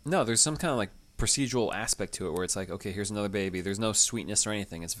episode. No, there's some kind of procedural aspect to it where it's like, okay, here's another baby. There's no sweetness or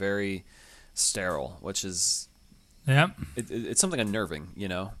anything. It's very sterile, which is it's something unnerving,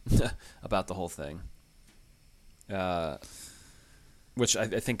 about the whole thing. Which I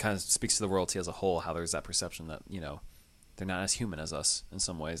think kind of speaks to the royalty as a whole, how there's that perception that, they're not as human as us in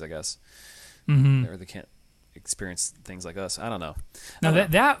some ways, I guess. Or they can't experience things like us. I don't know.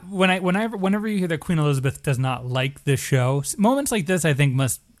 Now whenever you hear that Queen Elizabeth does not like the show, moments like this I think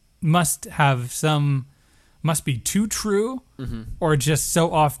must be too true, or just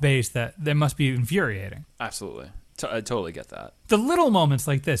so off base that must be infuriating. Absolutely. I totally get that. The little moments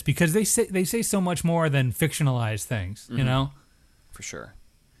like this, because they say so much more than fictionalized things, you know? For sure.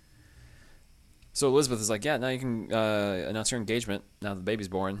 So Elizabeth is like, yeah, now you can announce your engagement now the baby's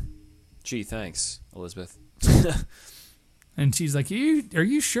born. Gee, thanks, Elizabeth. And she's like, are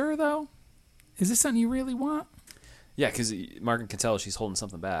you sure, though? Is this something you really want? Yeah, because Margaret can tell she's holding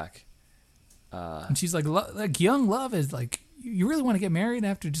something back. And she's like, young love is like, you really want to get married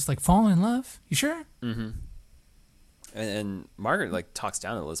after just like falling in love? You sure? Mm-hmm. And Margaret like talks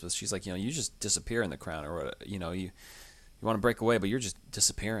down to Elizabeth. She's like, you just disappear in the crown, or you want to break away, but you're just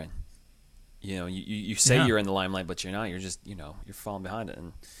disappearing. You say you're in the limelight, but you're not. You're just you're falling behind it.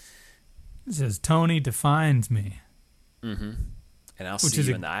 And it says Tony defines me. Mm-hmm. And I'll see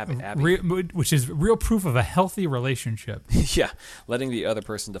you in the Abbey. Which is real proof of a healthy relationship. Yeah, letting the other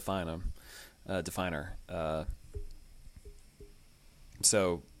person define her.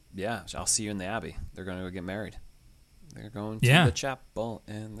 So yeah, I'll see you in the Abbey. They're going to go get married. They're going to the chapel,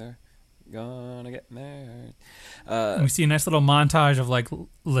 and they're gonna get married. We see a nice little montage of like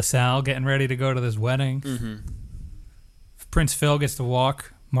LaSalle getting ready to go to this wedding. Mm-hmm. Prince Phil gets to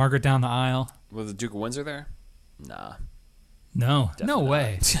walk Margaret down the aisle. Was the Duke of Windsor there? Nah. No, no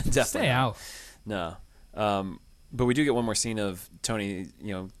way. Definitely Stay not. out. No. But we do get one more scene of Tony,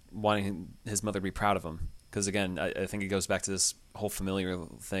 wanting his mother to be proud of him. Because again, I think it goes back to this whole familiar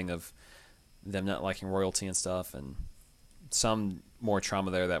thing of them not liking royalty and stuff, and some more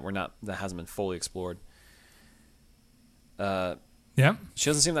trauma there that hasn't been fully explored. Yeah. She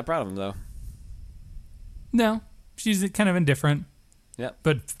doesn't seem that proud of him though. No, she's kind of indifferent. Yeah.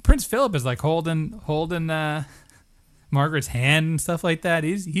 But Prince Philip is like holding Margaret's hand and stuff like that.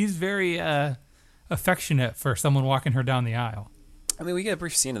 He's very affectionate for someone walking her down the aisle. I mean, we get a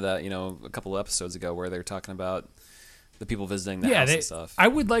brief scene of that, a couple of episodes ago where they were talking about the people visiting the house and stuff. I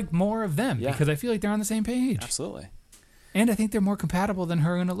would like more of them because I feel like they're on the same page. Absolutely. And I think they're more compatible than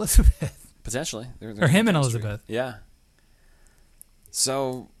her and Elizabeth. Potentially. Or him and Elizabeth. Yeah.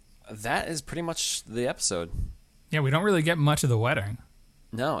 So that is pretty much the episode. Yeah, we don't really get much of the wedding.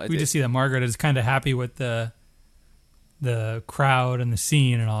 No. We just see that Margaret is kind of happy with the crowd and the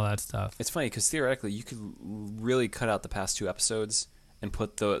scene and all that stuff. It's funny because theoretically you could really cut out the past two episodes and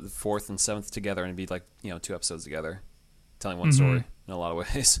put the fourth and seventh together and it'd be like, 2 episodes together, telling one story in a lot of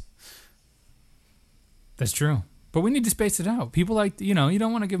ways. That's true. But we need to space it out. People like, you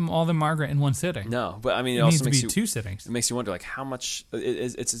don't want to give them all the Margaret in one sitting. No, but I mean, it also needs to makes be 2 sittings. It makes you wonder, like, how much.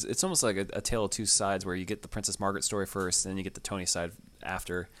 It's almost like a tale of two sides, where you get the Princess Margaret story first, and then you get the Tony side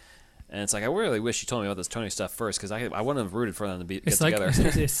after. And it's like, I really wish you told me about this Tony stuff first, because I wouldn't have rooted for them to get together.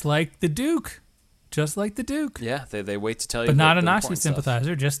 It's like the Duke, just like the Duke. Yeah, they wait to tell you. But not a Nazi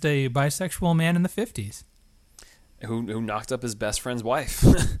sympathizer, just a bisexual man in the 50s who knocked up his best friend's wife.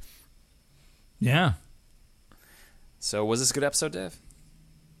 Yeah. So was this a good episode, Dave?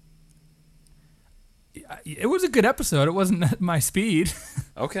 It was a good episode. It wasn't at my speed.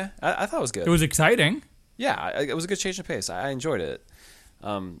 Okay. I thought it was good. It was exciting. Yeah, it was a good change of pace. I enjoyed it.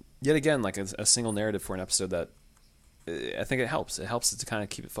 Yet again, like a single narrative for an episode that I think it helps. It helps it to kind of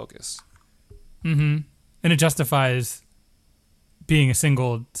keep it focused. Mm-hmm. And it justifies being a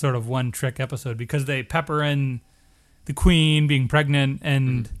single sort of one-trick episode because they pepper in the Queen being pregnant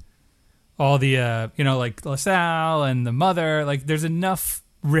and all the, like LaSalle and the mother. Like, there's enough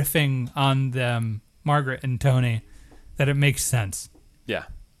riffing on them, Margaret and Tony, that it makes sense. Yeah.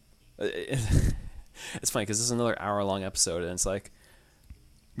 It's funny because this is another hour-long episode, and it's like,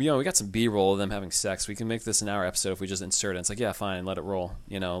 we got some B-roll of them having sex. We can make this an hour episode if we just insert it. It's like, yeah, fine, let it roll.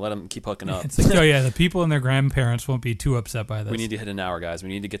 Let them keep hooking up. It's like, oh yeah, the people and their grandparents won't be too upset by this. We need to hit an hour, guys. We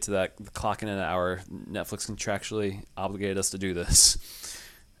need to get to that clock in an hour. Netflix contractually obligated us to do this.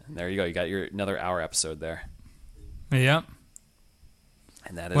 And there you go. You got your another hour episode there. Yep.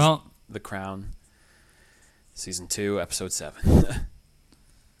 And that is The Crown, Season 2, Episode 7.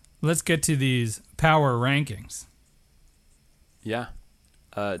 Let's get to these power rankings. Yeah.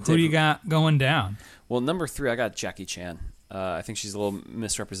 Who do you got going down? Well, number 3, I got Jackie Chan. I think she's a little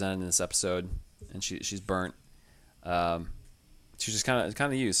misrepresented in this episode, and she's burnt. She's just kind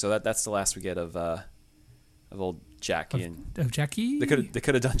of used. So that's the last we get of old Jackie of Jackie. They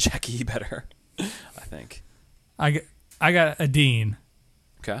could have done Jackie better, I think. I got a Dean.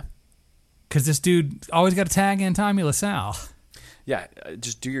 Okay. Because this dude always got to tag in Tommy LaSalle. Yeah,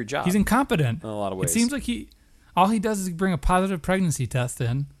 just do your job. He's incompetent in a lot of ways. It seems like all he does is bring a positive pregnancy test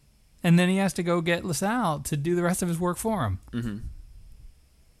in, and then he has to go get LaSalle to do the rest of his work for him. Mm-hmm.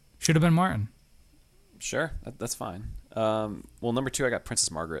 Should have been Martin. Sure, that's fine. Well, number 2, I got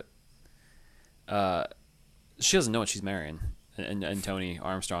Princess Margaret. She doesn't know what she's marrying, and Tony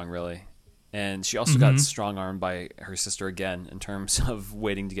Armstrong, really. And she also got strong-armed by her sister again in terms of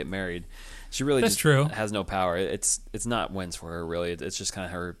waiting to get married. She really has no power. It's not wins for her, really. It's just kind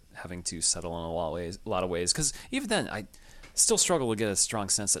of her having to settle in a lot of ways. Because even then, I still struggle to get a strong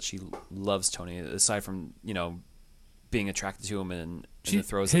sense that she loves Tony, aside from, being attracted to him and the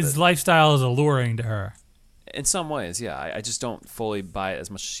throes of it. His lifestyle is alluring to her. In some ways, yeah. I just don't fully buy it as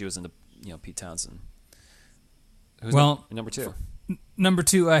much as she was into, Pete Townsend. Who's number 2? Number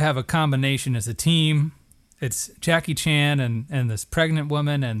 2, I have a combination as a team. It's Jackie Chan and this pregnant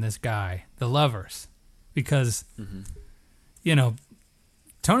woman and this guy, the lovers. Because, Tony's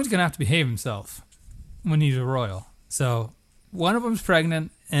going to have to behave himself when he's a royal. So one of them's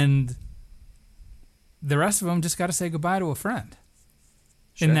pregnant, and the rest of them just got to say goodbye to a friend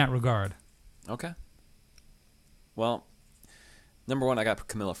in that regard. Okay. Well, number 1, I got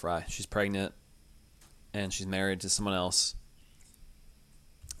Camilla Fry. She's pregnant, and she's married to someone else.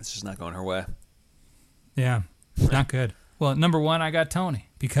 It's just not going her way. Yeah, not good. Well, number 1, I got Tony,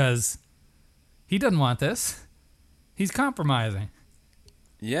 because he doesn't want this. He's compromising.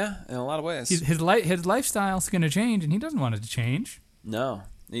 Yeah, in a lot of ways. His lifestyle's going to change, and he doesn't want it to change. No.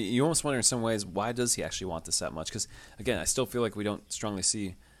 You almost wonder in some ways, why does he actually want this that much? Because, again, I still feel like we don't strongly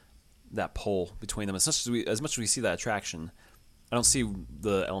see that pull between them. As much as we see that attraction, I don't see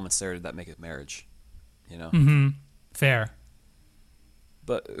the elements there that make it marriage. Mm-hmm. Fair.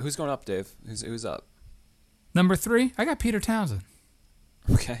 But who's going up, Dave? Who's up? Number 3, I got Peter Townsend.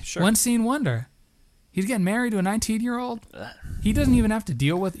 Okay, sure. One scene wonder. He's getting married to a 19-year-old. He doesn't even have to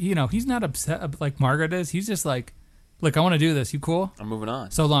deal with, he's not upset like Margaret is. He's just like, look, I want to do this. You cool? I'm moving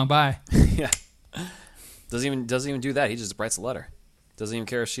on. So long, bye. Yeah. Doesn't even do that. He just writes a letter. Doesn't even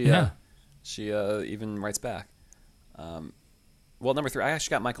care if she even writes back. Well, number 3, I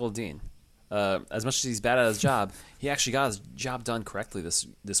actually got Michael Dean. As much as he's bad at his job, he actually got his job done correctly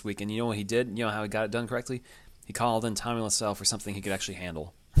this week. And you know what he did? You know how he got it done correctly? He called in Tommy LaSalle for something he could actually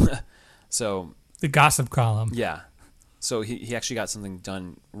handle. So the gossip column. Yeah. So he actually got something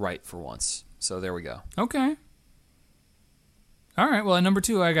done right for once. So there we go. Okay. All right. Well, at number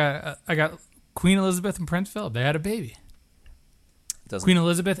 2, I got Queen Elizabeth and Prince Philip. They had a baby. Queen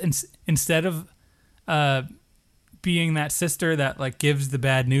Elizabeth, instead of being that sister that like gives the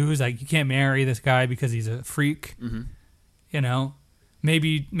bad news, like you can't marry this guy because he's a freak. Mm-hmm.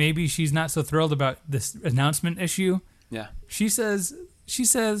 Maybe she's not so thrilled about this announcement issue. Yeah. She says,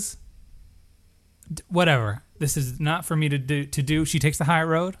 whatever. This is not for me to do. She takes the high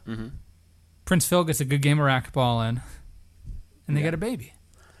road. Mm-hmm. Prince Phil gets a good game of racquetball in, and they get a baby.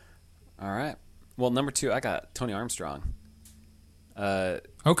 All right. Well, number 2, I got Tony Armstrong.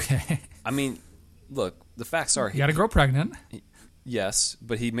 Okay. I mean, look, the facts are... You got to grow pregnant. Yes,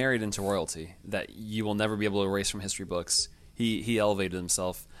 but he married into royalty that you will never be able to erase from history books. He elevated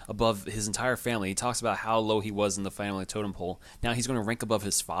himself above his entire family. He talks about how low he was in the family totem pole. Now he's going to rank above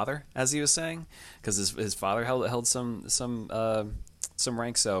his father, as he was saying, because his father held some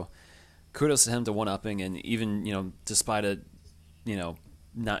rank. So kudos to him to one-upping, and even despite it,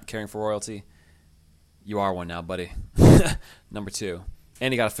 not caring for royalty, you are one now, buddy. Number 2.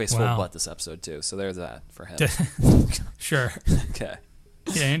 And he got a face full of butt this episode, too. So there's that for him. Sure. Okay.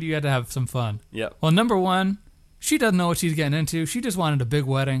 Yeah, and you had to have some fun. Yep. Well, number 1, she doesn't know what she's getting into. She just wanted a big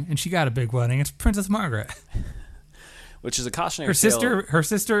wedding, and she got a big wedding. It's Princess Margaret. Which is a cautionary tale. Her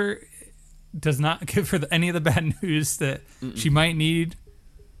sister does not give her any of the bad news that she might need.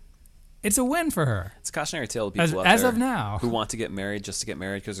 It's a win for her. It's a cautionary tale to people as of now who want to get married just to get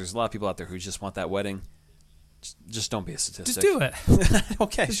married, because there's a lot of people out there who just want that wedding. Just don't be a statistic. Just do it.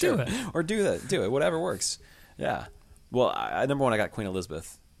 Okay, just sure. do it. Or do that. Do it. Whatever works. Yeah. Well, number 1, I got Queen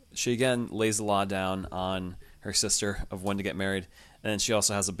Elizabeth. She, again, lays the law down on her sister of when to get married. And then she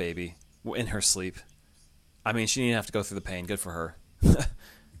also has a baby in her sleep. I mean, she didn't have to go through the pain. Good for her.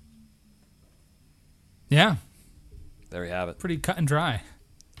 Yeah. There we have it. Pretty cut and dry.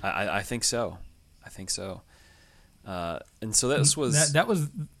 I think so. And so this was... That was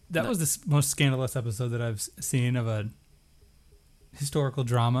the most scandalous episode that I've seen of a historical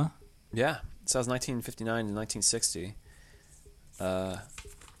drama. Yeah. So that was 1959 to 1960.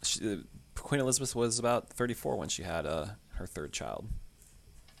 Queen Elizabeth was about 34 when she had her 3rd child.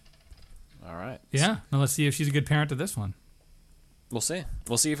 All right. Yeah. Now let's see if she's a good parent to this one. We'll see.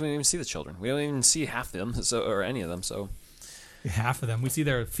 We'll see if we even see the children. We don't even see half of them, or any of them. So Half of them. We see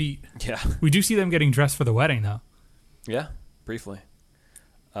their feet. Yeah. We do see them getting dressed for the wedding, though. Yeah, briefly.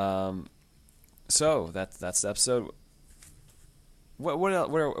 So that's the episode. What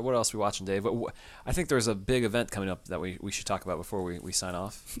else are we watching, Dave? I think there's a big event coming up that we should talk about before we sign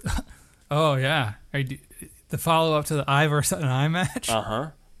off. Oh, yeah. The follow-up to the I versus I match?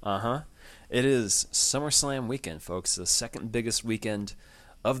 It is SummerSlam weekend, folks. The second biggest weekend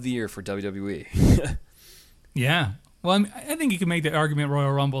of the year for WWE. Yeah. Well, I think you can make the argument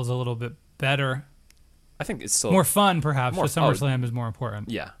Royal Rumble is a little bit better. I think it's still more fun, perhaps, more but SummerSlam is more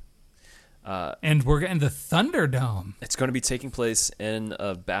important. Yeah. And we're getting the Thunderdome. It's going to be taking place in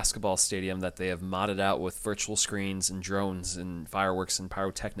a basketball stadium that they have modded out with virtual screens and drones and fireworks and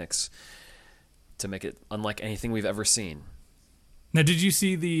pyrotechnics to make it unlike anything we've ever seen. Now, did you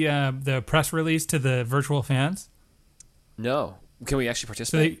see the press release to the virtual fans? No. Can we actually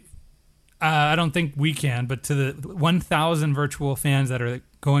participate? I don't think we can, but to the 1,000 virtual fans that are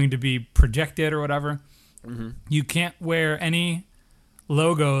going to be projected or whatever, you can't wear any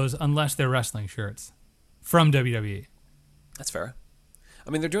logos unless they're wrestling shirts from WWE. That's fair. I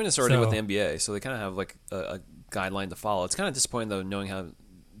mean, they're doing this already with the NBA, so they kind of have like a guideline to follow. It's kind of disappointing, though, knowing how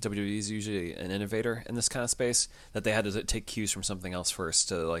WWE is usually an innovator in this kind of space, that they had to take cues from something else first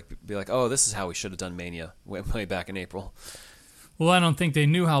to like be like, oh, this is how we should have done Mania way back in April. Well, I don't think they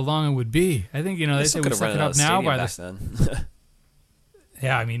knew how long it would be. I think, they say we suck it up now by this. Then.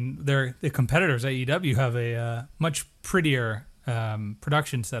 Yeah, I mean, the competitors, AEW, have a much prettier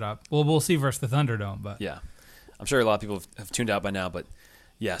production setup. Well, we'll see versus the Thunderdome, but yeah, I'm sure a lot of people have tuned out by now. But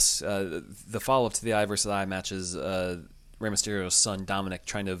yes, the follow-up to the I versus I match is Rey Mysterio's son Dominic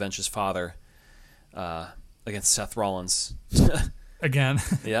trying to avenge his father against Seth Rollins. Again,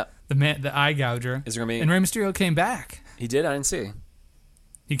 yeah, the eye gouger. Is there gonna be? And Rey Mysterio came back. He did. I didn't see.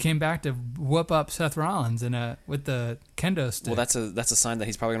 He came back to whoop up Seth Rollins with the kendo stick. Well, that's a sign that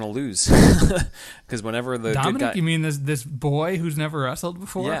he's probably going to lose, because whenever the Dominic, good guy, you mean this boy who's never wrestled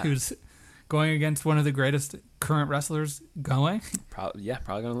before, Yeah. who's going against one of the greatest current wrestlers going? probably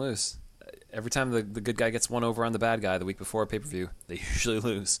going to lose. Every time the good guy gets one over on the bad guy the week before a pay-per-view, they usually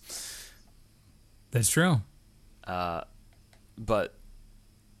lose. That's true. But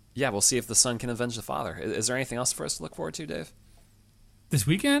yeah, we'll see if the son can avenge the father. Is there anything else for us to look forward to, Dave? This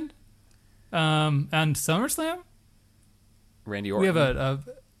weekend, on SummerSlam, Randy Orton. we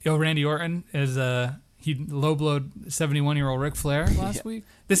have Randy Orton is he low blowed 71-year-old Ric Flair last week.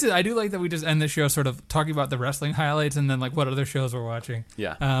 I do like that we just end the show sort of talking about the wrestling highlights and then like what other shows we're watching.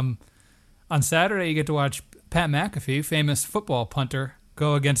 Yeah. On Saturday, you get to watch Pat McAfee, famous football punter,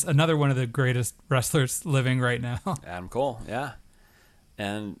 go against another one of the greatest wrestlers living right now. Adam Cole, yeah.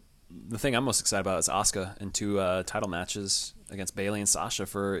 And the thing I'm most excited about is Asuka in 2 title matches against Bayley and Sasha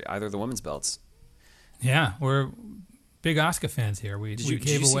for either of the women's belts. Yeah, we're big Asuka fans here. We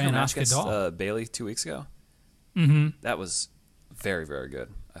gave away an Asuka doll. Bayley 2 weeks ago? Mm-hmm. That was very, very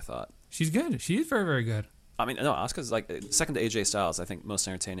good, I thought. She's good. She's very, very good. I mean, no, Asuka's like second to AJ Styles, I think, most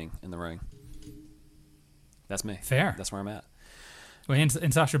entertaining in the ring. That's me. Fair. That's where I'm at. Well,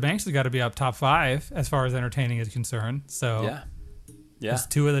 and Sasha Banks has got to be up top 5 as far as entertaining is concerned. So yeah, it's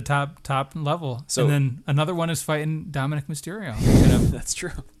 2 of the top level. So, and then another one is fighting Dominic Mysterio. That's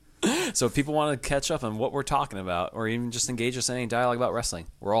true. So if people want to catch up on what we're talking about, or even just engage us in any dialogue about wrestling,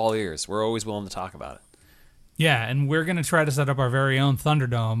 we're all ears. We're always willing to talk about it. Yeah, and we're going to try to set up our very own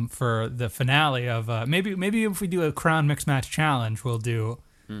Thunderdome for the finale of maybe if we do a Crown Mixed Match Challenge, we'll do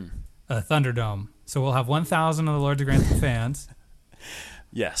a Thunderdome. So we'll have 1,000 of the Lords of Grantham fans.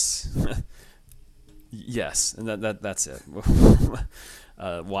 Yes. Yes, and that's it.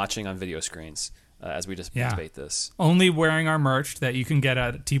 Watching on video screens as we just debate this. Only wearing our merch that you can get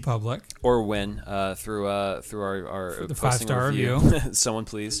at TeePublic. Or win through our the posting 5-star review. Someone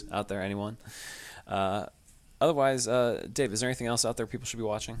please, out there, anyone. Otherwise, Dave, is there anything else out there people should be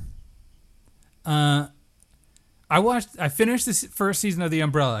watching? I finished this first season of The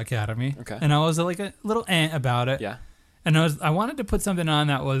Umbrella Academy. Okay. And I was like a little about it. Yeah. And I wanted to put something on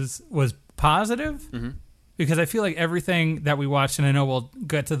that was positive, because I feel like everything that we watched, and I know we'll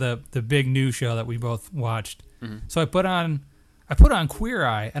get to the big new show that we both watched. So I put on Queer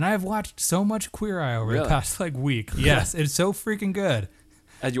Eye, and I have watched so much Queer Eye over the past week. Yes, it's so freaking good.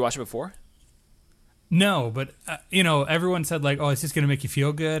 Had you watched it before? No, but everyone said oh, it's just gonna make you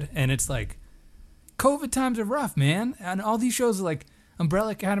feel good, and it's like COVID times are rough, man, and all these shows are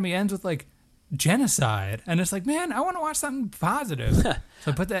Umbrella Academy ends with genocide, and it's man, I want to watch something positive. So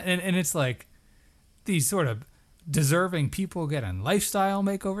I put that in, and it's these sort of deserving people getting lifestyle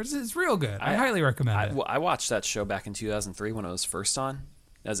makeovers. It's real good. I highly recommend it. I watched that show back in 2003 when it was first on,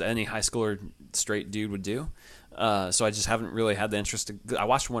 as any high schooler straight dude would do. So I just haven't really had the interest to. I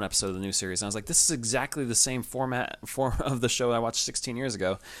watched one episode of the new series, and I was like, this is exactly the same form of the show I watched 16 years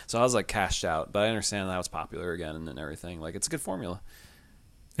ago. So I was like cashed out, but I understand that it's popular again and everything. Like, it's a good formula.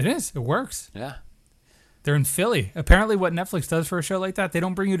 It is. It works. Yeah. They're in Philly. Apparently what Netflix does for a show like that, they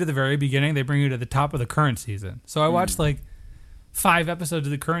don't bring you to the very beginning. They bring you to the top of the current season. So I watched like 5 episodes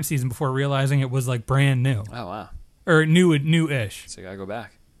of the current season before realizing it was like brand new. Oh, wow. Or new-ish. So you gotta go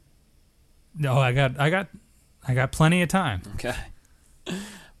back. No, I got plenty of time. Okay.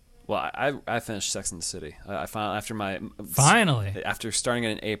 Well, I finished Sex and the City. I found after starting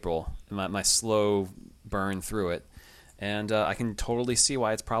it in April, my slow burn through it, and I can totally see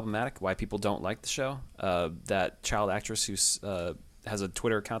why it's problematic, why people don't like the show. That child actress who has a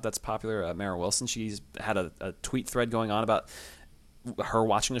Twitter account that's popular, Mara Wilson, she's had a tweet thread going on about her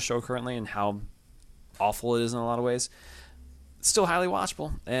watching the show currently and how awful it is in a lot of ways. Still highly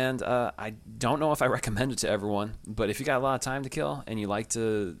watchable, and I don't know if I recommend it to everyone, but if you got a lot of time to kill and you like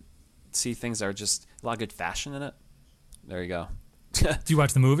to see things that are just a lot of good fashion in it, there you go. Do you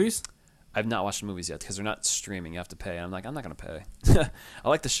watch the movies? I've not watched the movies yet because they're not streaming. You have to pay. And I'm like, I'm not going to pay. I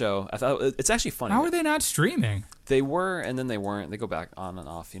like the show. I thought it's actually funny. How are they not streaming? They were, and then they weren't. They go back on and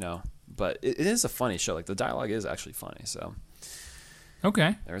off, But it is a funny show. Like, the dialogue is actually funny, so...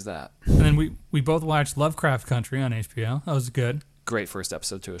 Okay. There's that. And then we both watched Lovecraft Country on HBO. That was good. Great first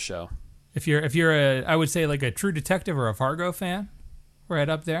episode to a show. If you're a, I would say like a True Detective or a Fargo fan, right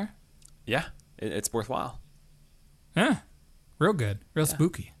up there. Yeah, it's worthwhile. Yeah, real good, real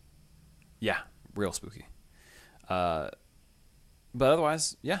spooky. Yeah, real spooky. But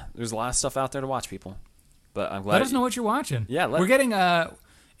otherwise, yeah, there's a lot of stuff out there to watch, people. But I'm glad. Let us know what you're watching. Yeah, we're getting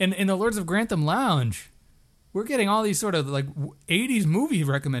in the Lords of Grantham Lounge. We're getting all these sort of like 80s movie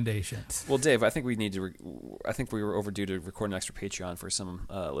recommendations. Well, Dave, I think we need to. I think we were overdue to record an extra Patreon for some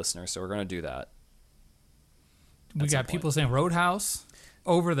listeners, so we're going to do that. We got people saying Roadhouse,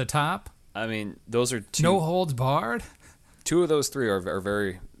 Over the Top. I mean, those are two. No Holds Barred. 2 of those 3 are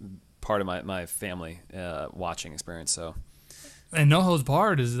very part of my family watching experience. So. And No Holds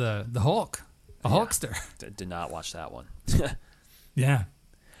Barred is the Hulk, the Hulkster. Did not watch that one. Yeah.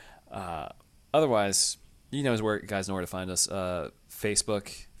 Otherwise. You guys know where to find us.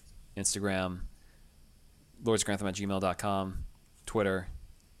 Facebook, Instagram, lordsgrantham@gmail.com, Twitter.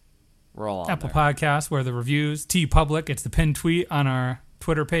 We're all on Apple there. Podcasts, where the reviews. TeePublic, it's the pinned tweet on our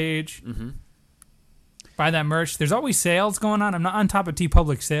Twitter page. Mm-hmm. Buy that merch. There's always sales going on. I'm not on top of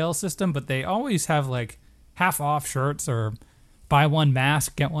TeePublic sales system, but they always have like half off shirts or buy one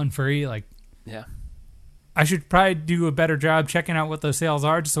mask, get one free. Like, yeah. I should probably do a better job checking out what those sales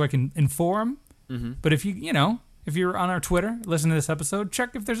are just so I can inform. Mm-hmm. But if if you're on our Twitter, listen to this episode,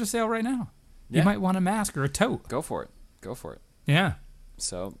 check if there's a sale right now. Yeah. You might want a mask or a tote. Go for it. Yeah.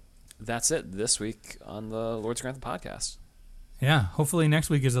 So that's it this week on the Lords of Grantham podcast. Yeah. Hopefully next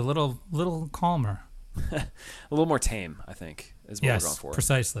week is a little calmer. A little more tame, I think, is what we're going for. Yes,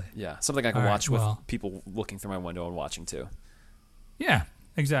 precisely. Yeah, something I can watch with people looking through my window and watching too. Yeah,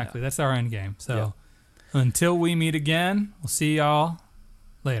 exactly. Yeah. That's our end game. So until we meet again, we'll see y'all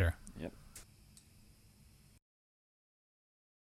later.